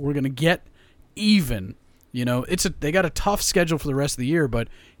roll. We're going to get even. You know, they got a tough schedule for the rest of the year, but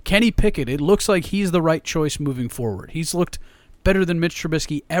Kenny Pickett, it looks like he's the right choice moving forward. He's looked better than Mitch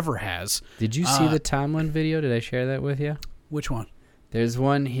Trubisky ever has. Did you see the Tomlin video? Did I share that with you? Which one? There's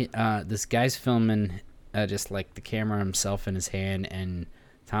one, this guy's filming just like the camera himself in his hand, and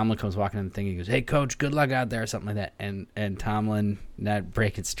Tomlin comes walking in the thing. He goes, "Hey, coach, good luck out there," or something like that. And Tomlin, not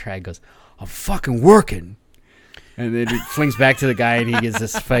breaking stride, goes, "I'm fucking working." And then he flings back to the guy, and he gets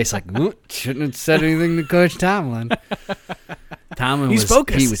this face like, shouldn't have said anything to Coach Tomlin. He's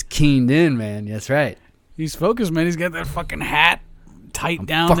focused. He was keened in, man. That's right. He's focused, man. He's got that fucking hat tight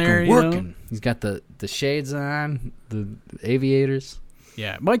down fucking there. Working. You know? He's got the shades on, the aviators.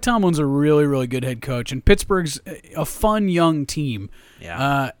 Yeah, Mike Tomlin's a really, really good head coach, and Pittsburgh's a fun young team.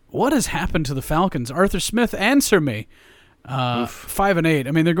 Yeah. What has happened to the Falcons? Arthur Smith, answer me. 5-8.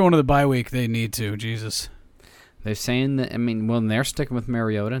 I mean, they're going to the bye week. They need to. Jesus. They're saying that, they're sticking with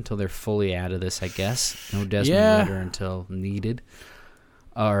Mariota until they're fully out of this, I guess. No Desmond Ridder until needed.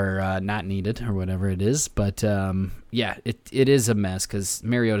 Or not needed, or whatever it is. But, it is a mess because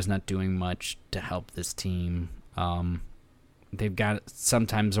Mariota's not doing much to help this team. They've got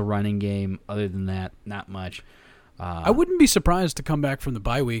sometimes a running game. Other than that, not much. I wouldn't be surprised to come back from the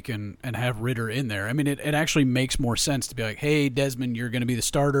bye week and have Ridder in there. I mean, it actually makes more sense to be like, hey, Desmond, you're going to be the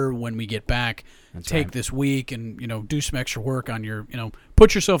starter when we get back. Take this week and, do some extra work on your,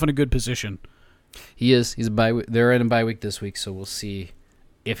 put yourself in a good position. He is. He's a bye week. They're in a bye week this week, so we'll see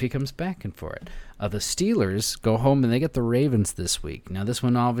if he comes back in for it. The Steelers go home and they get the Ravens this week. Now, this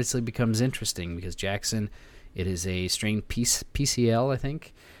one obviously becomes interesting because Jackson, it is a strained PCL, I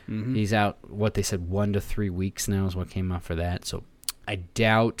think. Mm-hmm. He's out, what they said, 1 to 3 weeks now is what came out for that. So I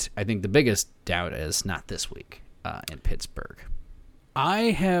think the biggest doubt is not this week in Pittsburgh.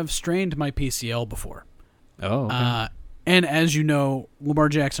 I have strained my PCL before. Oh, okay. And as you know, Lamar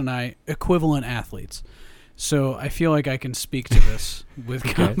Jackson and I, equivalent athletes. So I feel like I can speak to this with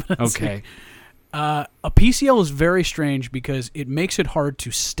confidence. Okay. A PCL is very strange because it makes it hard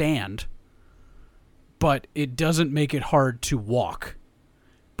to stand, but it doesn't make it hard to walk.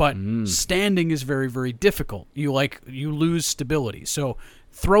 But standing is very, very difficult. You lose stability. So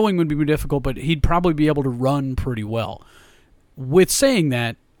throwing would be difficult, but he'd probably be able to run pretty well. With saying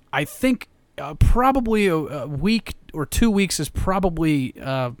that, I think probably a week or 2 weeks is probably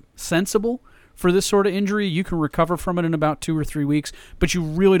sensible for this sort of injury. You can recover from it in about 2 or 3 weeks, but you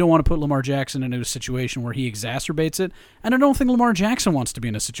really don't want to put Lamar Jackson into a situation where he exacerbates it. And I don't think Lamar Jackson wants to be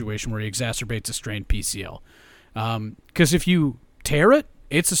in a situation where he exacerbates a strained PCL. Because if you tear it,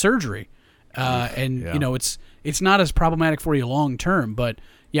 it's a surgery. It's not as problematic for you long term, but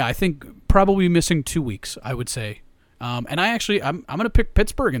yeah, I think probably missing 2 weeks, I would say. And I'm going to pick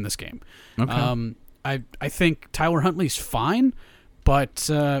Pittsburgh in this game. Okay. I think Tyler Huntley's fine, but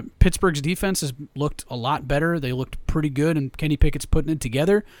Pittsburgh's defense has looked a lot better. They looked pretty good, and Kenny Pickett's putting it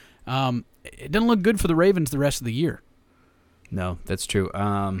together. It doesn't look good for the Ravens the rest of the year. No, that's true.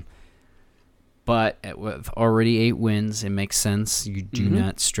 But with already 8 wins, it makes sense. You do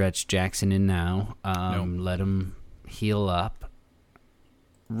not stretch Jackson in now. Let him heal up.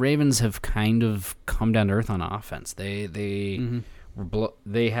 Ravens have kind of come down to earth on offense. They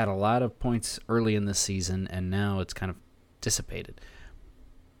had a lot of points early in the season, and now it's kind of dissipated.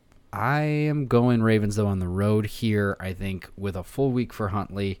 I am going Ravens, though, on the road here. I think with a full week for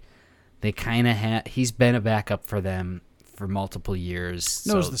Huntley, they kind of he's been a backup for them for multiple years.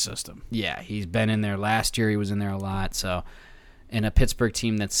 Knows the system. Yeah, he's been in there last year. He was in there a lot. So, in a Pittsburgh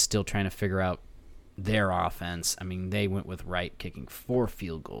team that's still trying to figure out their offense, I mean, they went with Wright kicking 4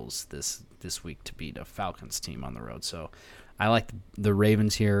 field goals this week to beat a Falcons team on the road. So, I like the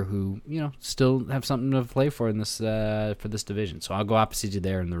Ravens here, who still have something to play for in this for this division. So I'll go opposite you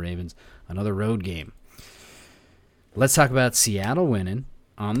there in the Ravens. Another road game. Let's talk about Seattle winning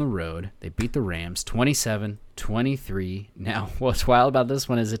on the road. They beat the Rams 27-23. Now, what's wild about this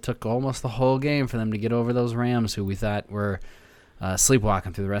one is it took almost the whole game for them to get over those Rams, who we thought were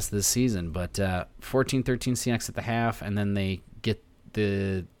sleepwalking through the rest of the season. But 14-13 Seahawks at the half, and then they get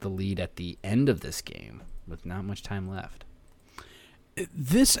the lead at the end of this game with not much time left.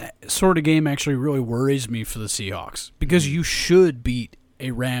 This sort of game actually really worries me for the Seahawks because you should beat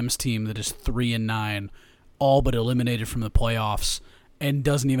a Rams team that is 3-9, all but eliminated from the playoffs, and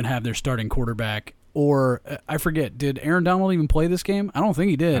doesn't even have their starting quarterback. Or I forget, did Aaron Donald even play this game? I don't think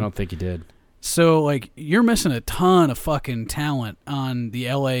he did. I don't think he did. So you're missing a ton of fucking talent on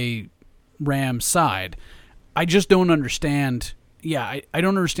the LA Rams side. I just don't understand. Yeah, I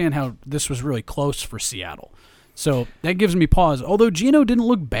don't understand how this was really close for Seattle. So that gives me pause. Although Geno didn't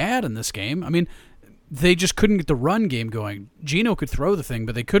look bad in this game. I mean, they just couldn't get the run game going. Geno could throw the thing,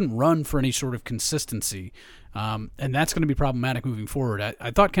 but they couldn't run for any sort of consistency. And that's going to be problematic moving forward. I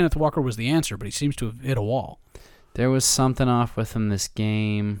thought Kenneth Walker was the answer, but he seems to have hit a wall. There was something off with him this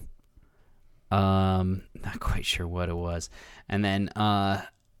game. Not quite sure what it was. And then,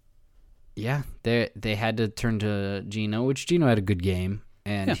 they had to turn to Geno, which Geno had a good game.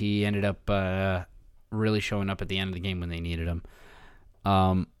 And he ended up really showing up at the end of the game when they needed him.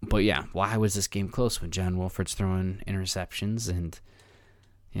 But yeah, why was this game close when John Wolford's throwing interceptions and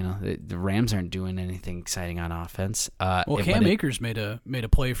the Rams aren't doing anything exciting on offense? Cam Akers made a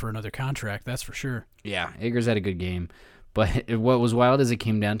play for another contract, that's for sure. Yeah, Akers had a good game, but what was wild is it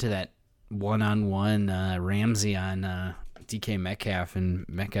came down to that one-on-one Ramsey on DK Metcalf, and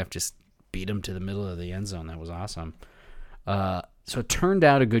Metcalf just beat him to the middle of the end zone. That was awesome. So it turned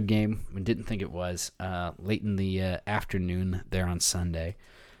out a good game. I didn't think it was late in the afternoon there on Sunday.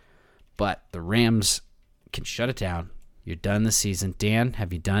 But the Rams can shut it down. You're done this season. Dan,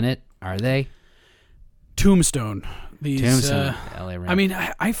 have you done it? Are they? Tombstone. Tombstone, LA Rams. I mean,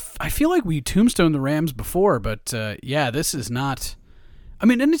 I feel like we tombstoned the Rams before, but this is not. I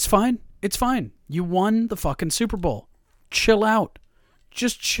mean, and it's fine. It's fine. You won the fucking Super Bowl. Chill out.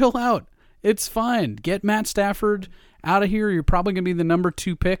 Just chill out. It's fine. Get Matt Stafford out of here. You're probably going to be the number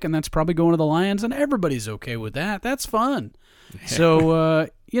 2 pick, and that's probably going to the Lions, and everybody's okay with that. That's fun. Yeah. So,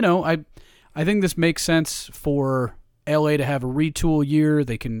 I think this makes sense for LA to have a retool year.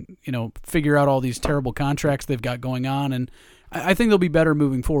 They can, figure out all these terrible contracts they've got going on, and I think they'll be better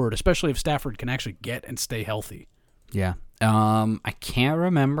moving forward, especially if Stafford can actually get and stay healthy. Yeah. I can't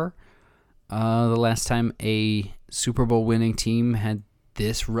remember the last time a Super Bowl winning team had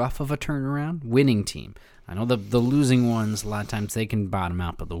this rough of a turnaround. Winning team. I know the losing ones, a lot of times they can bottom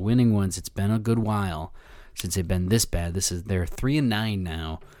out, but the winning ones, it's been a good while since they've been this bad. They're 3-9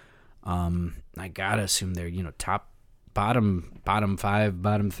 now. I gotta assume they're bottom 5,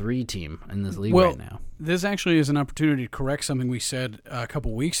 bottom 3 team in this league right now. This actually is an opportunity to correct something we said a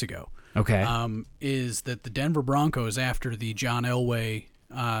couple weeks ago. Okay. Is that the Denver Broncos, after the John Elway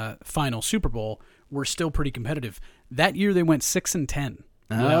final Super Bowl, were still pretty competitive. That year they went 6-10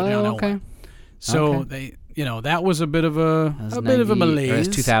 without John Elway. So they, that was a bit of a bit of a malaise. That was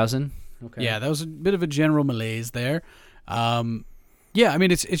 2000. Okay. Yeah, that was a bit of a general malaise there. I mean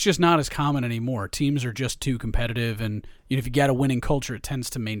it's just not as common anymore. Teams are just too competitive, and if you got a winning culture, it tends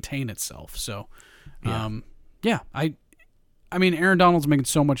to maintain itself. So, I mean, Aaron Donald's making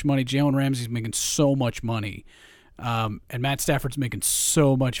so much money. Jalen Ramsey's making so much money. And Matt Stafford's making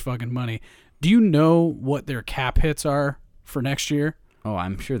so much fucking money. Do you know what their cap hits are for next year? Oh,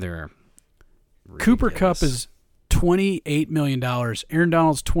 I'm sure they're ridiculous. Cooper Kupp is $28 million. Aaron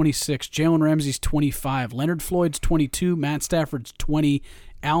Donald's 26. Jalen Ramsey's 25. Leonard Floyd's 22. Matt Stafford's 20.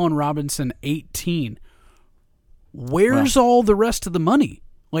 Allen Robinson 18. Where's all the rest of the money?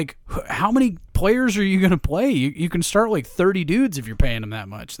 How many players are you going to play? You can start 30 dudes if you're paying them that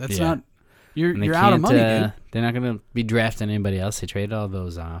much. That's not. You're out of money, dude. They're not going to be drafting anybody else. They traded all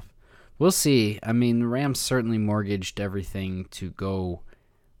those off. We'll see. I mean, the Rams certainly mortgaged everything to go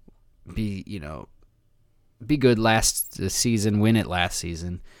be good last season, win it last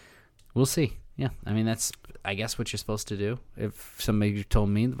season. We'll see. Yeah, I mean, that's, I guess, what you're supposed to do. If somebody told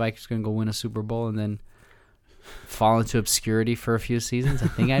me the Vikings are going to go win a Super Bowl and then fall into obscurity for a few seasons, I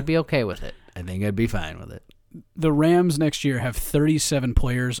think I'd be okay with it. I think I'd be fine with it. The Rams next year have 37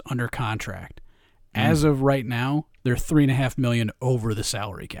 players under contract. As of right now, they're $3.5 million over the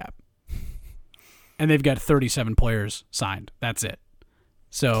salary cap. And they've got 37 players signed. That's it.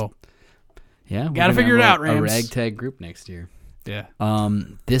 So, yeah, got to figure it out, Rams. A ragtag group next year. Yeah.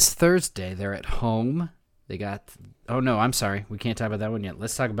 This Thursday, they're at home. They got... Oh, no, I'm sorry. We can't talk about that one yet.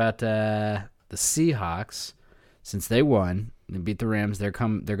 Let's talk about the Seahawks. Since they won, they beat the Rams, they're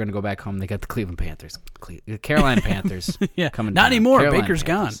going to go back home. They got the Cleveland Panthers. Carolina Panthers. Yeah. Coming Not down. anymore. Carolina Baker's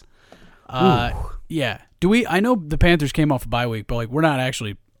Panthers. gone. Yeah. I know the Panthers came off a bye week, but like we're not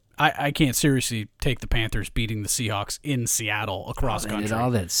actually... I can't seriously take the Panthers beating the Seahawks in Seattle across They country. did all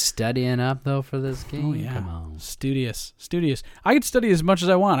that studying up, though, for this game. Oh, yeah. Come on. Studious. I can study as much as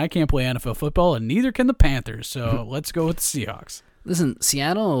I want. I can't play NFL football, and neither can the Panthers, so let's go with the Seahawks. Listen,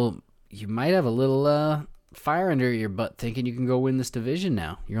 Seattle, you might have a little fire under your butt thinking you can go win this division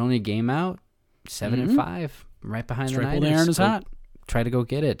now. You're only a game out, 7-5, right behind the Straight Niners. while the iron is hot. Try to go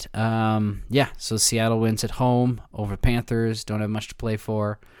get it. So Seattle wins at home over Panthers. Don't have much to play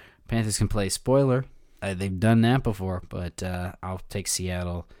for. Panthers can play spoiler. They've done that before, but I'll take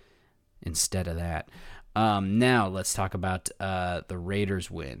Seattle instead of that. Now let's talk about the Raiders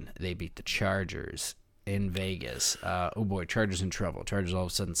win. They beat the Chargers in Vegas. Oh boy, Chargers in trouble. Chargers all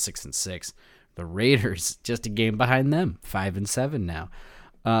of a sudden 6-6. The Raiders just a game behind them, 5-7 now.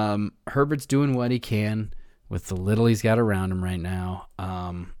 Herbert's doing what he can with the little he's got around him right now.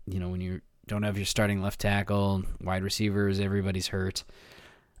 When you don't have your starting left tackle, wide receivers, everybody's hurt.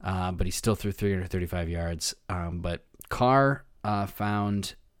 But he still threw 335 yards. But Carr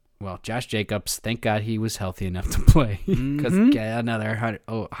found, Josh Jacobs, thank God he was healthy enough to play. Because another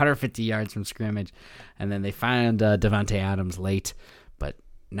 150 yards from scrimmage. And then they found Devontae Adams late, but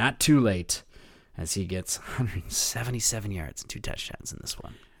not too late, as he gets 177 yards and 2 touchdowns in this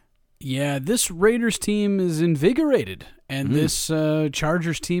one. Yeah, this Raiders team is invigorated, and this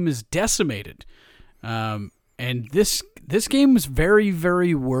Chargers team is decimated. And this game was very,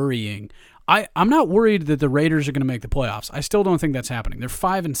 very worrying. I'm not worried that the Raiders are going to make the playoffs. I still don't think that's happening. They're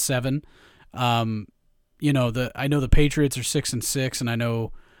 5-7. I know the Patriots are 6-6, and I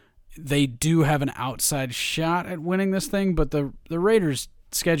know they do have an outside shot at winning this thing. But the Raiders'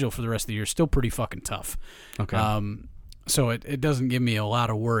 schedule for the rest of the year is still pretty fucking tough. Okay. So it doesn't give me a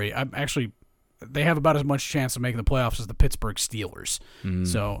lot of worry. They have about as much chance of making the playoffs as the Pittsburgh Steelers.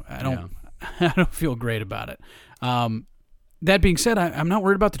 So I don't feel great about it. That being said, I'm not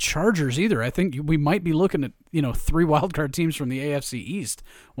worried about the Chargers either. I think we might be looking at 3 wildcard teams from the AFC East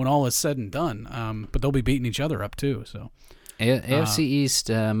when all is said and done. But they'll be beating each other up too. So AFC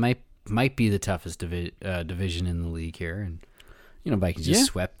East might be the toughest division in the league here, and Vikings just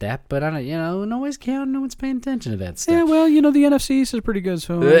swept that. But I don't, no one's counting, no one's paying attention to that stuff. Yeah, well, the NFC East is pretty good,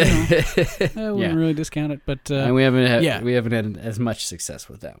 so I wouldn't really discount it. But and we haven't had as much success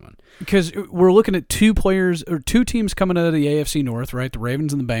with that one because we're looking at 2 teams coming out of the AFC North, right? The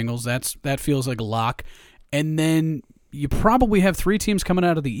Ravens and the Bengals. That feels like a lock, and then you probably have 3 teams coming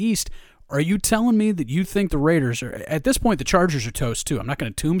out of the East. Are you telling me that you think the Raiders are at this point? The Chargers are toast too. I'm not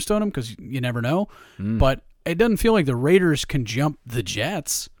going to tombstone them because you never know, but it doesn't feel like the Raiders can jump the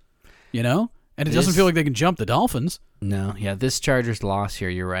Jets, and it doesn't feel like they can jump the Dolphins. No, yeah, this Chargers loss here,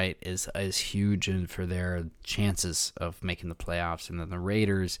 you're right, is huge for their chances of making the playoffs. And then the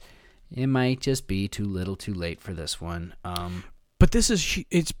Raiders, it might just be too little too late for this one. But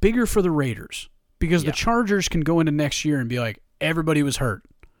it's bigger for the Raiders because the Chargers can go into next year and be like, everybody was hurt.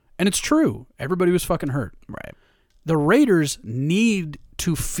 And it's true. Everybody was fucking hurt. Right. The Raiders need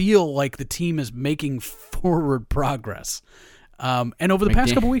to feel like the team is making forward progress. And over the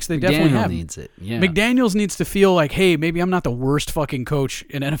past couple weeks, they definitely have. McDaniel needs it. Yeah. McDaniels needs to feel like, hey, maybe I'm not the worst fucking coach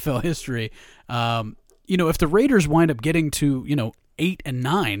in NFL history. If the Raiders wind up getting to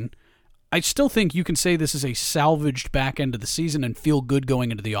 8-9, I still think you can say this is a salvaged back end of the season and feel good going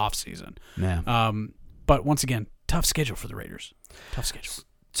into the offseason. Yeah. But once again, tough schedule for the Raiders. Tough schedule.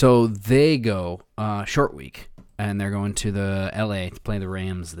 So they go short week, and they're going to the L.A. to play the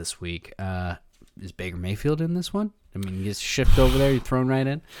Rams this week. Is Baker Mayfield in this one? I mean, he gets shipped over there, he's thrown right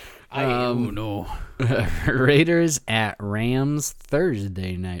in. No. Raiders at Rams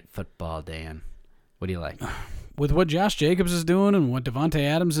Thursday night football, Dan. What do you like? With what Josh Jacobs is doing and what Devontae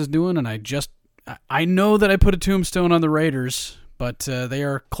Adams is doing, and I know that I put a tombstone on the Raiders, but they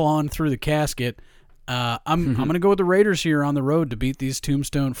are clawing through the casket. I'm going to go with the Raiders here on the road to beat these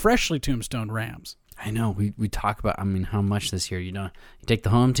freshly tombstoned Rams. I know we talk about how much this year you take the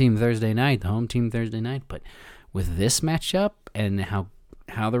home team Thursday night, but with this matchup and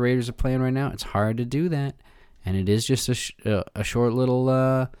how the Raiders are playing right now, it's hard to do that. and it is just a short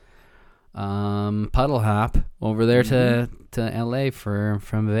little puddle hop over there to LA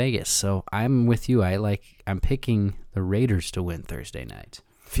from Vegas. So I'm with you. I'm picking the Raiders to win Thursday night.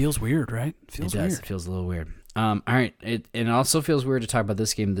 Feels weird, right? It does. Weird. It feels a little weird. All right. It also feels weird to talk about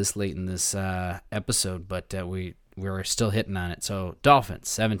this game this late in this episode, but we're still hitting on it. So Dolphins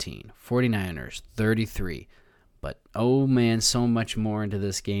 17, 49ers 33. But oh man, so much more into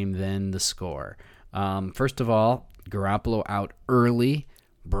this game than the score. First of all, Garoppolo out early,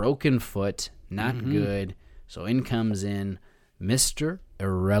 broken foot, not good. So in comes in Mr.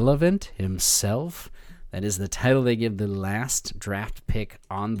 Irrelevant himself. That is the title they give the last draft pick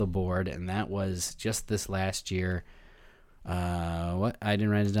on the board, and that was just this last year. What? I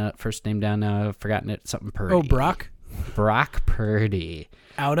didn't write his first name down now. I've forgotten it. Something Purdy. Oh, Brock? Brock Purdy.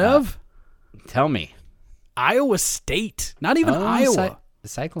 Out of? Tell me. Iowa State. Not even Iowa. The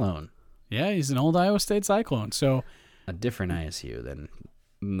Cyclone. Yeah, he's an old Iowa State Cyclone. So A different ISU than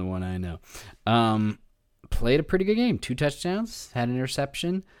the one I know. Played a pretty good game. 2 touchdowns. Had an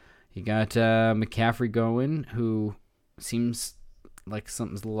interception. You got McCaffrey going, who seems like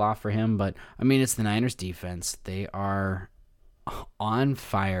something's a little off for him. But, I mean, it's the Niners defense. They are on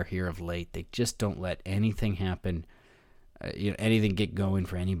fire here of late. They just don't let anything happen, anything get going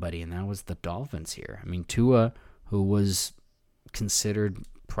for anybody. And that was the Dolphins here. I mean, Tua, who was considered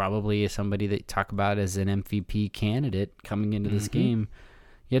probably somebody that you talk about as an MVP candidate coming into this game.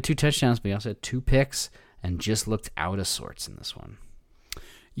 He had 2 touchdowns, but he also had 2 picks and just looked out of sorts in this one.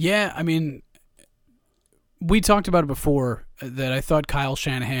 yeah, I mean, we talked about it before that I thought Kyle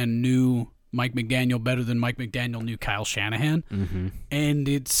Shanahan knew Mike McDaniel better than Mike McDaniel knew Kyle Shanahan. And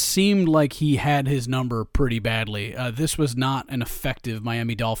it seemed like he had his number pretty badly. This was not an effective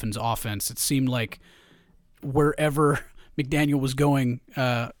Miami Dolphins offense. It seemed like wherever McDaniel was going,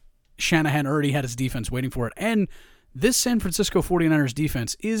 Shanahan already had his defense waiting for it. And this San Francisco 49ers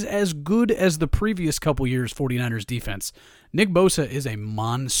defense is as good as the previous couple years 49ers defense. Nick Bosa is a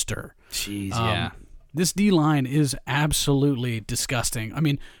monster. Jeez, yeah. This D-line is absolutely disgusting. I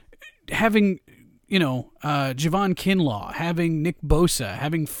mean, having, Javon Kinlaw, having Nick Bosa,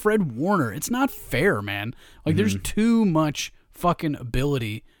 having Fred Warner, it's not fair, man. Like, there's too much fucking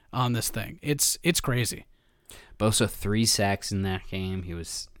ability on this thing. It's crazy. Bosa 3 sacks in that game. He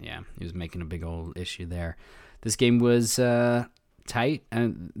was making a big old issue there. This game was tight,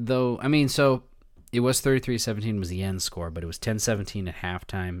 though. I mean, so it was 33-17 was the end score, but it was 10-17 at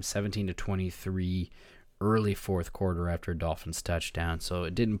halftime, 17-23 early fourth quarter after a Dolphins touchdown. So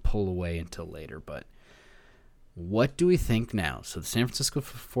it didn't pull away until later. But what do we think now? So the San Francisco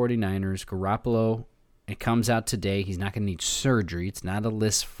 49ers, Garoppolo, it comes out today. He's not going to need surgery. It's not a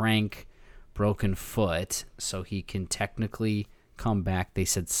Liz Frank broken foot, so he can technically come back. They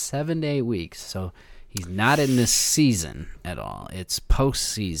said 7 to 8 weeks, so he's not in this season at all. It's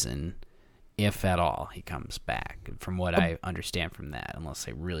postseason, if at all, he comes back, from what I understand from that, unless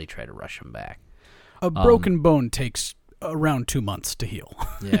they really try to rush him back. A broken bone takes around 2 months to heal.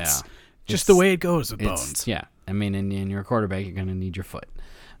 Yeah. It's just the way it goes with bones. Yeah. I mean, in your quarterback, you're going to need your foot.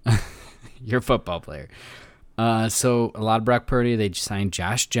 You're a football player. So a lot of Brock Purdy. They signed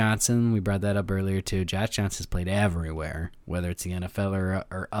Josh Johnson. We brought that up earlier, too. Josh Johnson's played everywhere, whether it's the NFL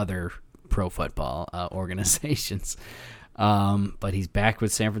or other pro football organizations. But he's back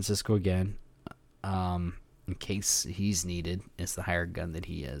with San Francisco again, in case he's needed. It's the hired gun that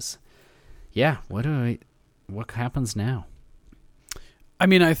he is. Yeah, what happens now? I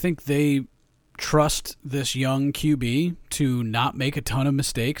mean, I think they trust this young QB to not make a ton of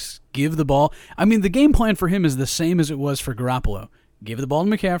mistakes, give the ball. I mean, the game plan for him is the same as it was for Garoppolo. Give the ball to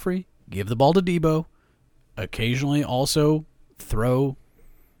McCaffrey, give the ball to Debo, occasionally also throw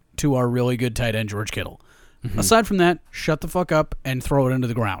to our really good tight end, George Kittle. Aside from that, shut the fuck up and throw it into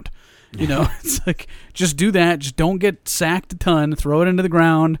the ground. It's like, just do that. Just don't get sacked a ton. Throw it into the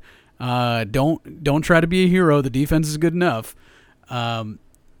ground. Don't try to be a hero. The defense is good enough.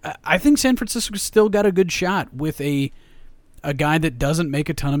 I think San Francisco's still got a good shot with a guy that doesn't make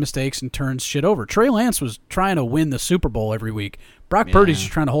a ton of mistakes and turns shit over. Trey Lance was trying to win the Super Bowl every week. Brock Purdy's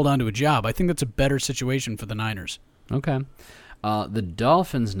just trying to hold on to a job. I think that's a better situation for the Niners. Okay. The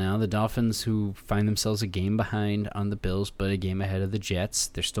Dolphins now, who find themselves a game behind on the Bills, but a game ahead of the Jets.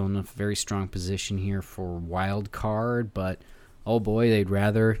 They're still in a very strong position here for wild card, but oh boy, they'd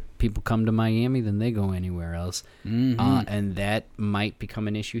rather people come to Miami than they go anywhere else. And that might become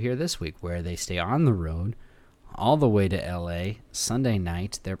an issue here this week, where they stay on the road all the way to L.A. Sunday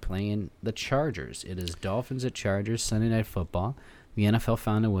night, they're playing the Chargers. It is Dolphins at Chargers, Sunday Night Football. The NFL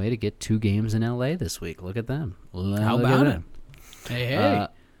found a way to get 2 games in L.A. this week. Look at them. How about it? Hey.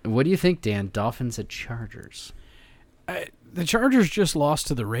 What do you think, Dan? Dolphins at Chargers. The Chargers just lost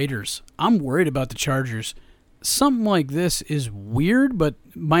to the Raiders. I'm worried about the Chargers. Something like this is weird, but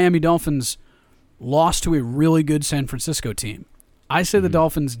Miami Dolphins lost to a really good San Francisco team. I say the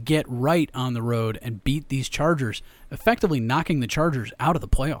Dolphins get right on the road and beat these Chargers, effectively knocking the Chargers out of the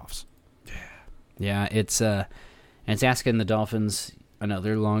playoffs. Yeah, it's asking the Dolphins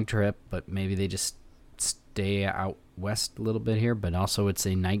another long trip, but maybe they just stay out west a little bit here. But also, it's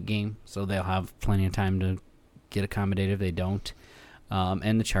a night game, so they'll have plenty of time to get accommodated if they don't.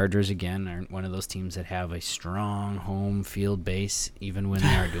 And the Chargers, again, aren't one of those teams that have a strong home field base, even when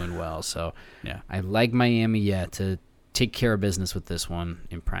they are doing well. So Yeah. I like Miami, to take care of business with this one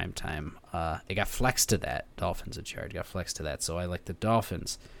in prime time. It got flexed to that. Dolphins at Chargers got flexed to that. So I like the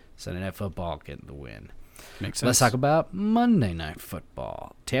Dolphins. Sunday Night Football getting the win. Makes sense. Let's talk about Monday Night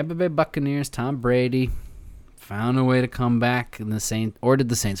Football. Tampa Bay Buccaneers, Tom Brady found a way to come back, and did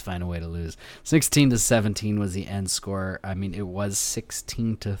the Saints find a way to lose? 16-17 was the end score. I mean, it was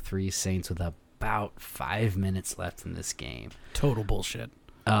 16-3 Saints with about 5 minutes left in this game. Total bullshit.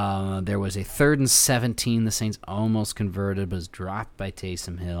 There was a 3rd and 17. The Saints almost converted, but was dropped by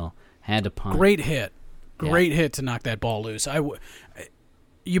Taysom Hill. Had to punt. Great hit. Great hit to knock that ball loose.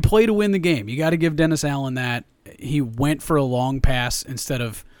 You play to win the game. You got to give Dennis Allen that. He went for a long pass instead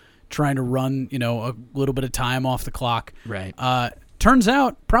of trying to run, a little bit of time off the clock. Right. Turns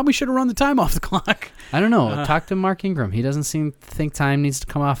out, probably should have run the time off the clock. I don't know. Talk to Mark Ingram. He doesn't seem to think time needs to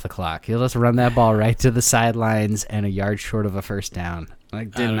come off the clock. He'll just run that ball right to the sidelines and a yard short of a first down. I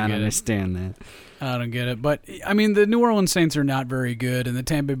did not understand that. I don't get it. But, I mean, the New Orleans Saints are not very good, and the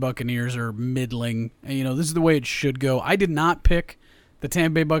Tampa Bay Buccaneers are middling. And, this is the way it should go. I did not pick the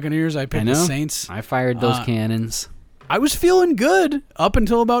Tampa Bay Buccaneers. I picked the Saints. I fired those cannons. I was feeling good up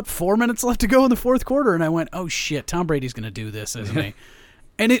until about 4 minutes left to go in the fourth quarter, and I went, "Oh shit, Tom Brady's going to do this, isn't he?"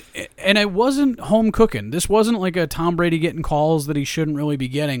 And I wasn't home cooking. This wasn't like a Tom Brady getting calls that he shouldn't really be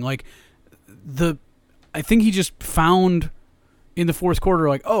getting. Like I think he just found in the fourth quarter,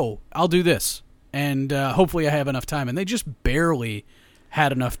 like, "Oh, I'll do this, and hopefully I have enough time." And they just barely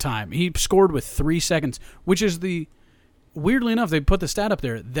had enough time. He scored with 3 seconds, which is weirdly enough, they put the stat up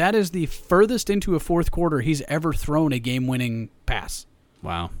there. That is the furthest into a fourth quarter he's ever thrown a game-winning pass.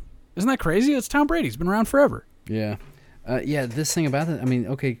 Wow. Isn't that crazy? It's Tom Brady. He's been around forever. Yeah. This thing about it, I mean,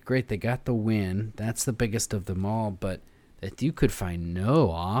 okay, great. They got the win. That's the biggest of them all. But that you could find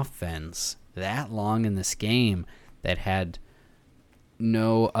no offense that long in this game that had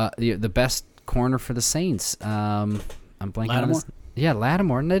no the best corner for the Saints. I'm blanking on his. Yeah,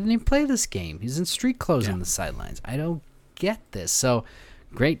 Lattimore. And they didn't even play this game. He's in street clothes on the sidelines. I don't get this. So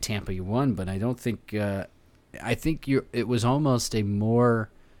great, Tampa, you won, but I don't think I think it was almost a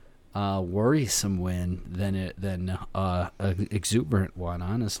more worrisome win than an exuberant one,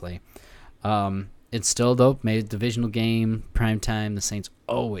 honestly. It's still, though, made a divisional game, prime time. The Saints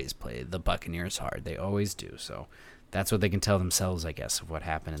always play the Buccaneers hard. They always do. So that's what they can tell themselves, I guess, of what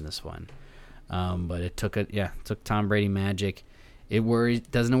happened in this one. But it took Tom Brady magic.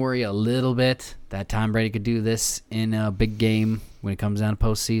 Doesn't it worry a little bit that Tom Brady could do this in a big game when it comes down to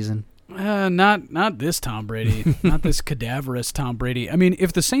postseason? Not this Tom Brady, not this cadaverous Tom Brady. I mean,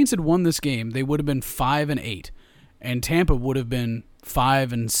 if the Saints had won this game, they would have been 5-8, and Tampa would have been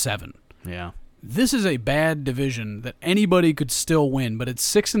 5-7. Yeah, this is a bad division that anybody could still win, but at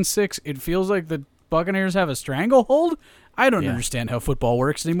 6-6, it feels like the Buccaneers have a stranglehold. I don't understand how football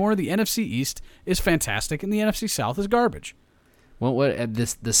works anymore. The NFC East is fantastic, and the NFC South is garbage. Well,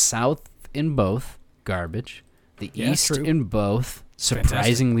 the South in both garbage, the East in both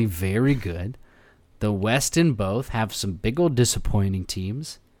surprisingly very good, the West in both have some big old disappointing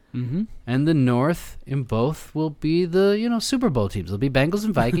teams, and the North in both will be the Super Bowl teams. It'll be Bengals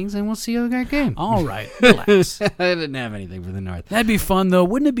and Vikings, and we'll see a great game. All right, relax. I didn't have anything for the North. That'd be fun though.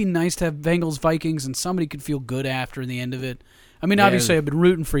 Wouldn't it be nice to have Bengals Vikings and somebody could feel good after the end of it? I mean, obviously I've been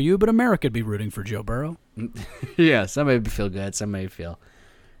rooting for you, but America would be rooting for Joe Burrow. Yeah, somebody would feel good. Somebody would feel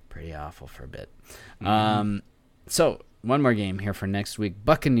pretty awful for a bit. So, one more game here for next week.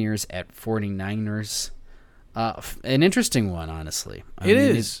 Buccaneers at 49ers. An interesting one, honestly. It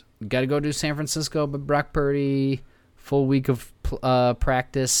is. Got to go to San Francisco, but Brock Purdy, full week of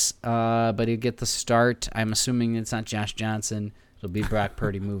practice, but he'll get the start. I'm assuming it's not Josh Johnson. It'll be Brock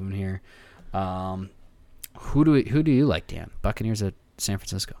Purdy moving here. Who do you like, Dan? Buccaneers at San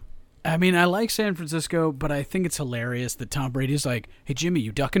Francisco. I mean, I like San Francisco, but I think it's hilarious that Tom Brady's like, "Hey, Jimmy,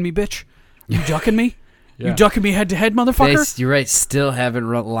 you ducking me, bitch? You ducking me? You ducking me head-to-head, motherfucker?" You're right. Still haven't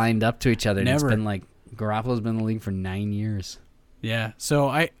lined up to each other. Never. And it's been like Garoppolo's been in the league for 9 years. Yeah. So,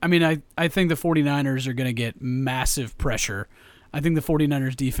 I think the 49ers are going to get massive pressure I think the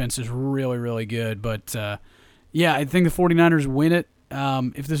 49ers defense is really, really good. But, yeah, I think the 49ers win it.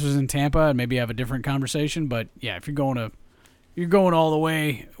 If this was in Tampa, I'd maybe have a different conversation. But, yeah, if you're going all the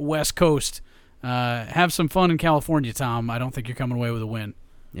way West Coast, have some fun in California, Tom. I don't think you're coming away with a win.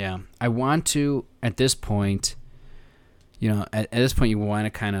 Yeah. I want to, at this point, at this point you want to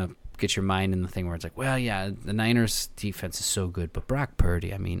kind of get your mind in the thing where it's like, well, yeah, the Niners defense is so good, but Brock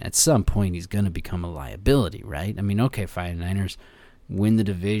Purdy, I mean, at some point he's going to become a liability, right? I mean, okay, fine, Niners win the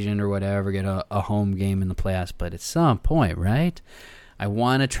division or whatever, get a home game in the playoffs, but at some point, right? I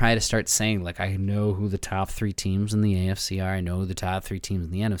want to try to start saying, like, I know who the top 3 teams in the AFC are. I know who the top 3 teams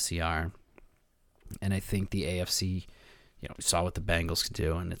in the NFC are. And I think the AFC, we saw what the Bengals could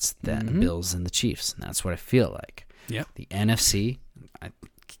do, and it's the Bills and the Chiefs, and that's what I feel like. Yep. The NFC,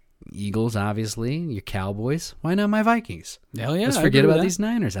 Eagles, obviously, your Cowboys. Why not my Vikings? Hell yeah. Let's forget about these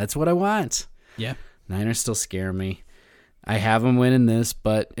Niners. That's what I want. Yeah. Niners still scare me. I have them winning this,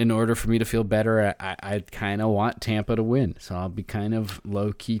 but in order for me to feel better, I kind of want Tampa to win. So I'll be kind of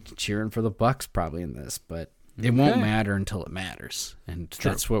low-key cheering for the Bucs probably in this, but it won't matter until it matters. And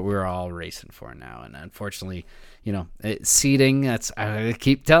that's what we're all racing for now. And unfortunately, seeding, I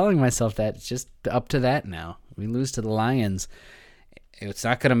keep telling myself that. It's just up to that now. We lose to the Lions. It's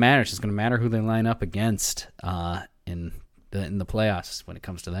not going to matter. It's just going to matter who they line up against in the playoffs when it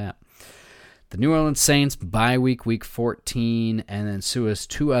comes to that. The New Orleans Saints bye week 14, and then so is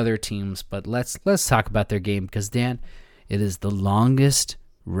 2 other teams. But let's talk about their game because, Dan, it is the longest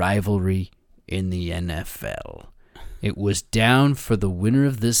rivalry in the NFL. It was down for the winner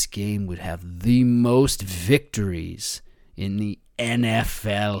of this game would have the most victories in the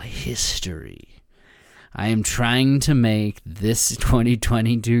NFL history. I am trying to make this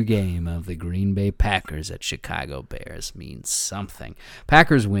 2022 game of the Green Bay Packers at Chicago Bears mean something.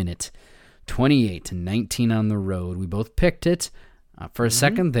 Packers win it 28-19 on the road. We both picked it. For a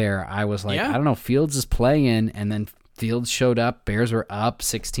second there, I was like, I don't know, Fields is playing, and then Fields showed up. Bears were up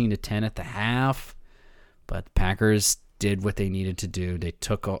 16-10 at the half, but the Packers did what they needed to do.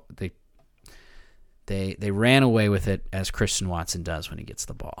 They ran away with it as Christian Watson does when he gets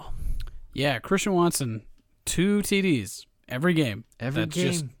the ball. Yeah, Christian Watson, 2 TDs every game. That's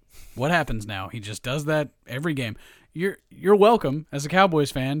just what happens now. He just does that every game. You're welcome as a Cowboys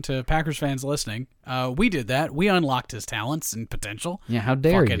fan to Packers fans listening. We did that. We unlocked his talents and potential. Yeah, how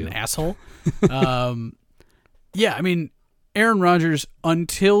dare Fucking you? asshole. Yeah, I mean, Aaron Rodgers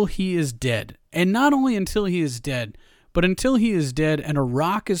until he is dead. And not only until he is dead, but until he is dead and a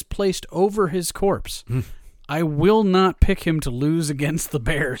rock is placed over his corpse. I will not pick him to lose against the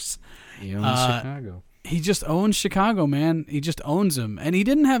Bears. He owns Chicago. He just owns Chicago, man. He just owns them. And he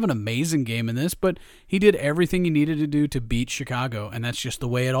didn't have an amazing game in this, but he did everything he needed to do to beat Chicago, and that's just the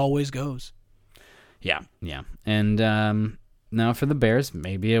way it always goes. Yeah. And now for the Bears,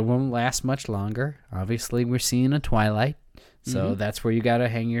 maybe it won't last much longer. Obviously, we're seeing a twilight, so that's where you got to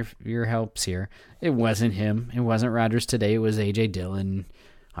hang your hopes here. It wasn't him. It wasn't Rodgers today. It was A.J. Dillon,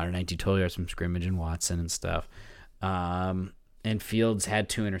 119 total yards from scrimmage and Watson and stuff. And Fields had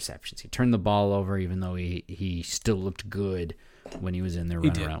 2 interceptions. He turned the ball over, even though he still looked good when he was in there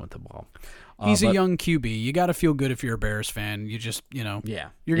running around with the ball. He's a young QB. You got to feel good if you're a Bears fan. You just, you're going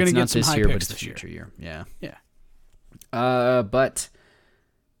to get some high picks this future year. Yeah. But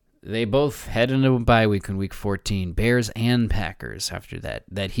they both head into a bye week in week 14. Bears and Packers. After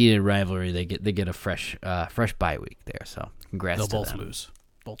that heated rivalry, they get a fresh bye week there. So congrats to them. They'll both lose.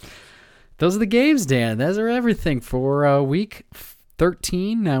 Those are the games, Dan. Those are everything for week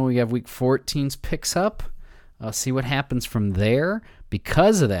 13. Now we have week 14's picks up. I'll see what happens from there.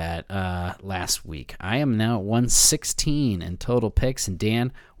 Because of that, last week, I am now at 116 in total picks, and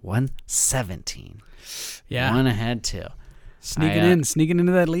Dan, 117. Yeah. One ahead, too. Sneaking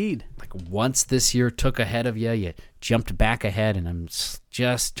into that lead. Like once this year took ahead of you jumped back ahead, and I'm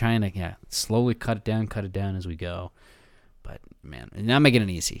just trying to slowly cut it down as we go. But, man, not making it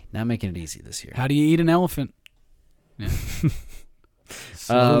easy. Not making it easy this year. How do you eat an elephant? Yeah.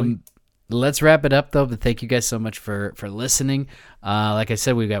 Let's wrap it up, though. But thank you guys so much for listening. Like I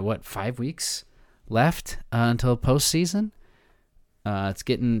said, we've got, 5 weeks left until postseason? It's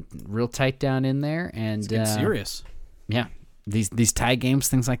getting real tight down in there. And it's getting serious. Yeah. These tie games,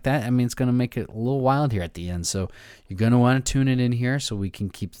 things like that, I mean, it's going to make it a little wild here at the end. So you're going to want to tune it in here so we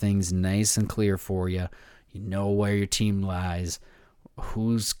can keep things nice and clear for you. You know where your team lies,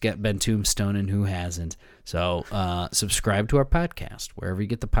 who's been tombstone and who hasn't. So subscribe to our podcast, wherever you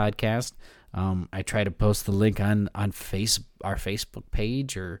get the podcast. I try to post the link on our Facebook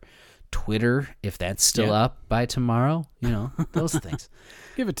page or Twitter, if that's still up by tomorrow. Those things.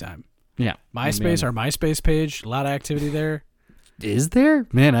 Give it time. Yeah. MySpace, our MySpace page, a lot of activity there. Is there?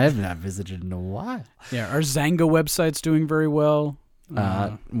 Man, I have not visited in a while. Yeah, our Zanga website's doing very well.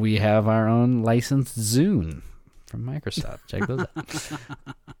 We have our own licensed Zune from Microsoft. Check those out.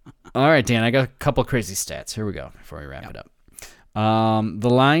 All right, Dan, I got a couple crazy stats. Here we go before we wrap it up. The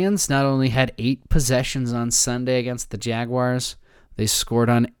Lions not only had 8 possessions on Sunday against the Jaguars, they scored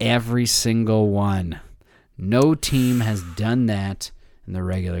on every single one. No team has done that in the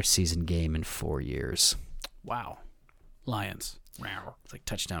regular season game in 4 years. Wow. Lions. It's like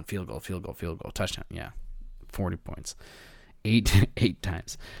touchdown, field goal, touchdown. Yeah, 40 points. 8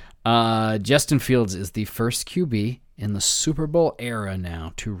 times. Justin Fields is the first QB in the Super Bowl era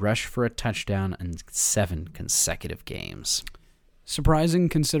now to rush for a touchdown in 7 consecutive games. Surprising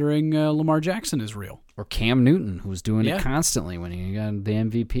considering Lamar Jackson is real. Or Cam Newton, who's doing Yeah. it constantly when he got the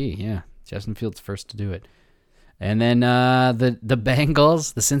MVP. Yeah, Justin Fields first to do it. And then the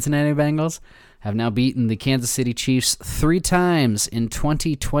Bengals, the Cincinnati Bengals, have now beaten the Kansas City Chiefs 3 times in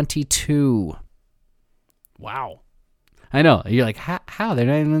 2022. Wow. I know. You're like, how? They're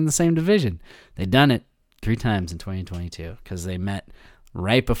not even in the same division. They've done it 3 times in 2022 because they met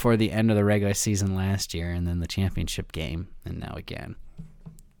right before the end of the regular season last year and then the championship game, and now again.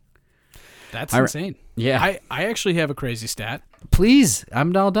 That's insane. Yeah. I actually have a crazy stat. Please,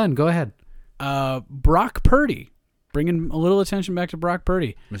 I'm all done. Go ahead. Brock Purdy. Bringing a little attention back to Brock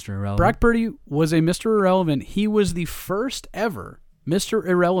Purdy. Mr. Irrelevant. Brock Purdy was a Mr. Irrelevant. He was the first ever Mr.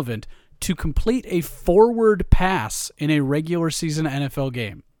 Irrelevant to complete a forward pass in a regular season NFL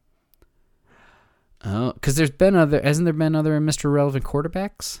game. Oh, because hasn't there been other Mr. Irrelevant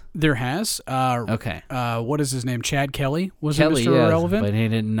quarterbacks? There has. Okay. What is his name? Chad Kelly was Kelly, a Mr. yes, Irrelevant. but he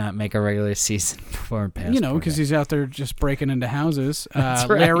did not make a regular season forward pass. Because he's out there just breaking into houses. That's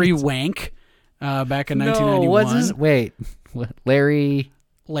right. Larry Wank, back in 1991. No, what's his? Wait, what? Larry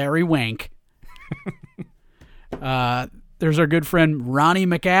Wank. There's our good friend Ronnie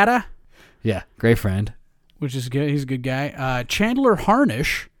McAda, Yeah, great friend. which is good. He's a good guy. Chandler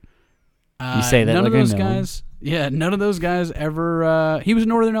Harnish. You say that none like of those I know him. guys. Yeah, none of those guys ever. He was a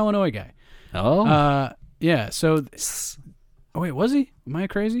Northern Illinois guy. Oh, Yeah. So, oh wait, was he? Am I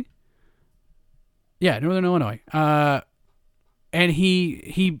crazy? Yeah, Northern Illinois. And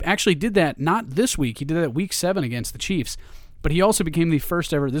he actually did that not this week. He did that week 7 against the Chiefs. But he also became the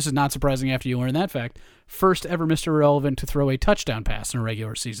first ever. This is not surprising after you learn that fact. First ever Mr. Irrelevant to throw a touchdown pass in a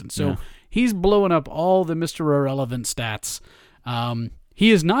regular season. So he's blowing up all the Mr. Irrelevant stats. He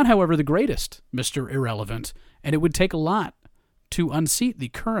is not, however, the greatest Mr. Irrelevant, and it would take a lot to unseat the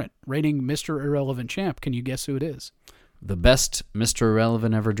current reigning Mr. Irrelevant champ. Can you guess who it is? the best Mr.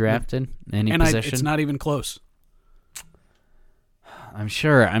 Irrelevant ever drafted. Any position. It's not even close. I'm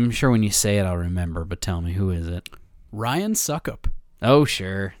sure when you say it, I'll remember. But tell me, who is it? Ryan Suckup. Oh,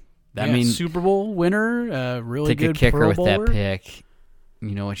 sure. I mean, Super Bowl winner, really take good a kicker Pro with Bowler. that pick.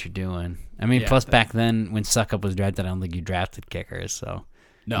 You know what you're doing. I mean, Yeah, plus back then when Suckup was drafted, I don't think you drafted kickers, so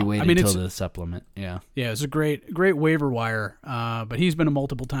No, you waited I mean, until it's- the supplement. Yeah. Yeah, it's a great waiver wire. But he's been a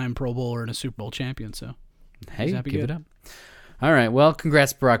multiple-time Pro Bowler and a Super Bowl champion. So Hey, happy give good. it up. All right. Well,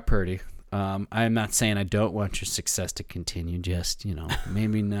 congrats, Brock Purdy. I'm not saying I don't want your success to continue. Just,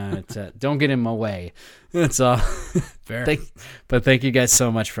 maybe not. Don't get in my way. That's all. Fair. But thank you guys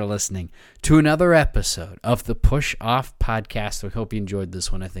so much for listening to another episode of the Push Off Podcast. We hope you enjoyed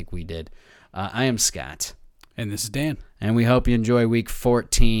this one. I think we did. I am Scott. And this is Dan. And we hope you enjoy week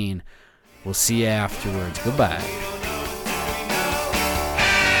 14. We'll see you afterwards. Goodbye.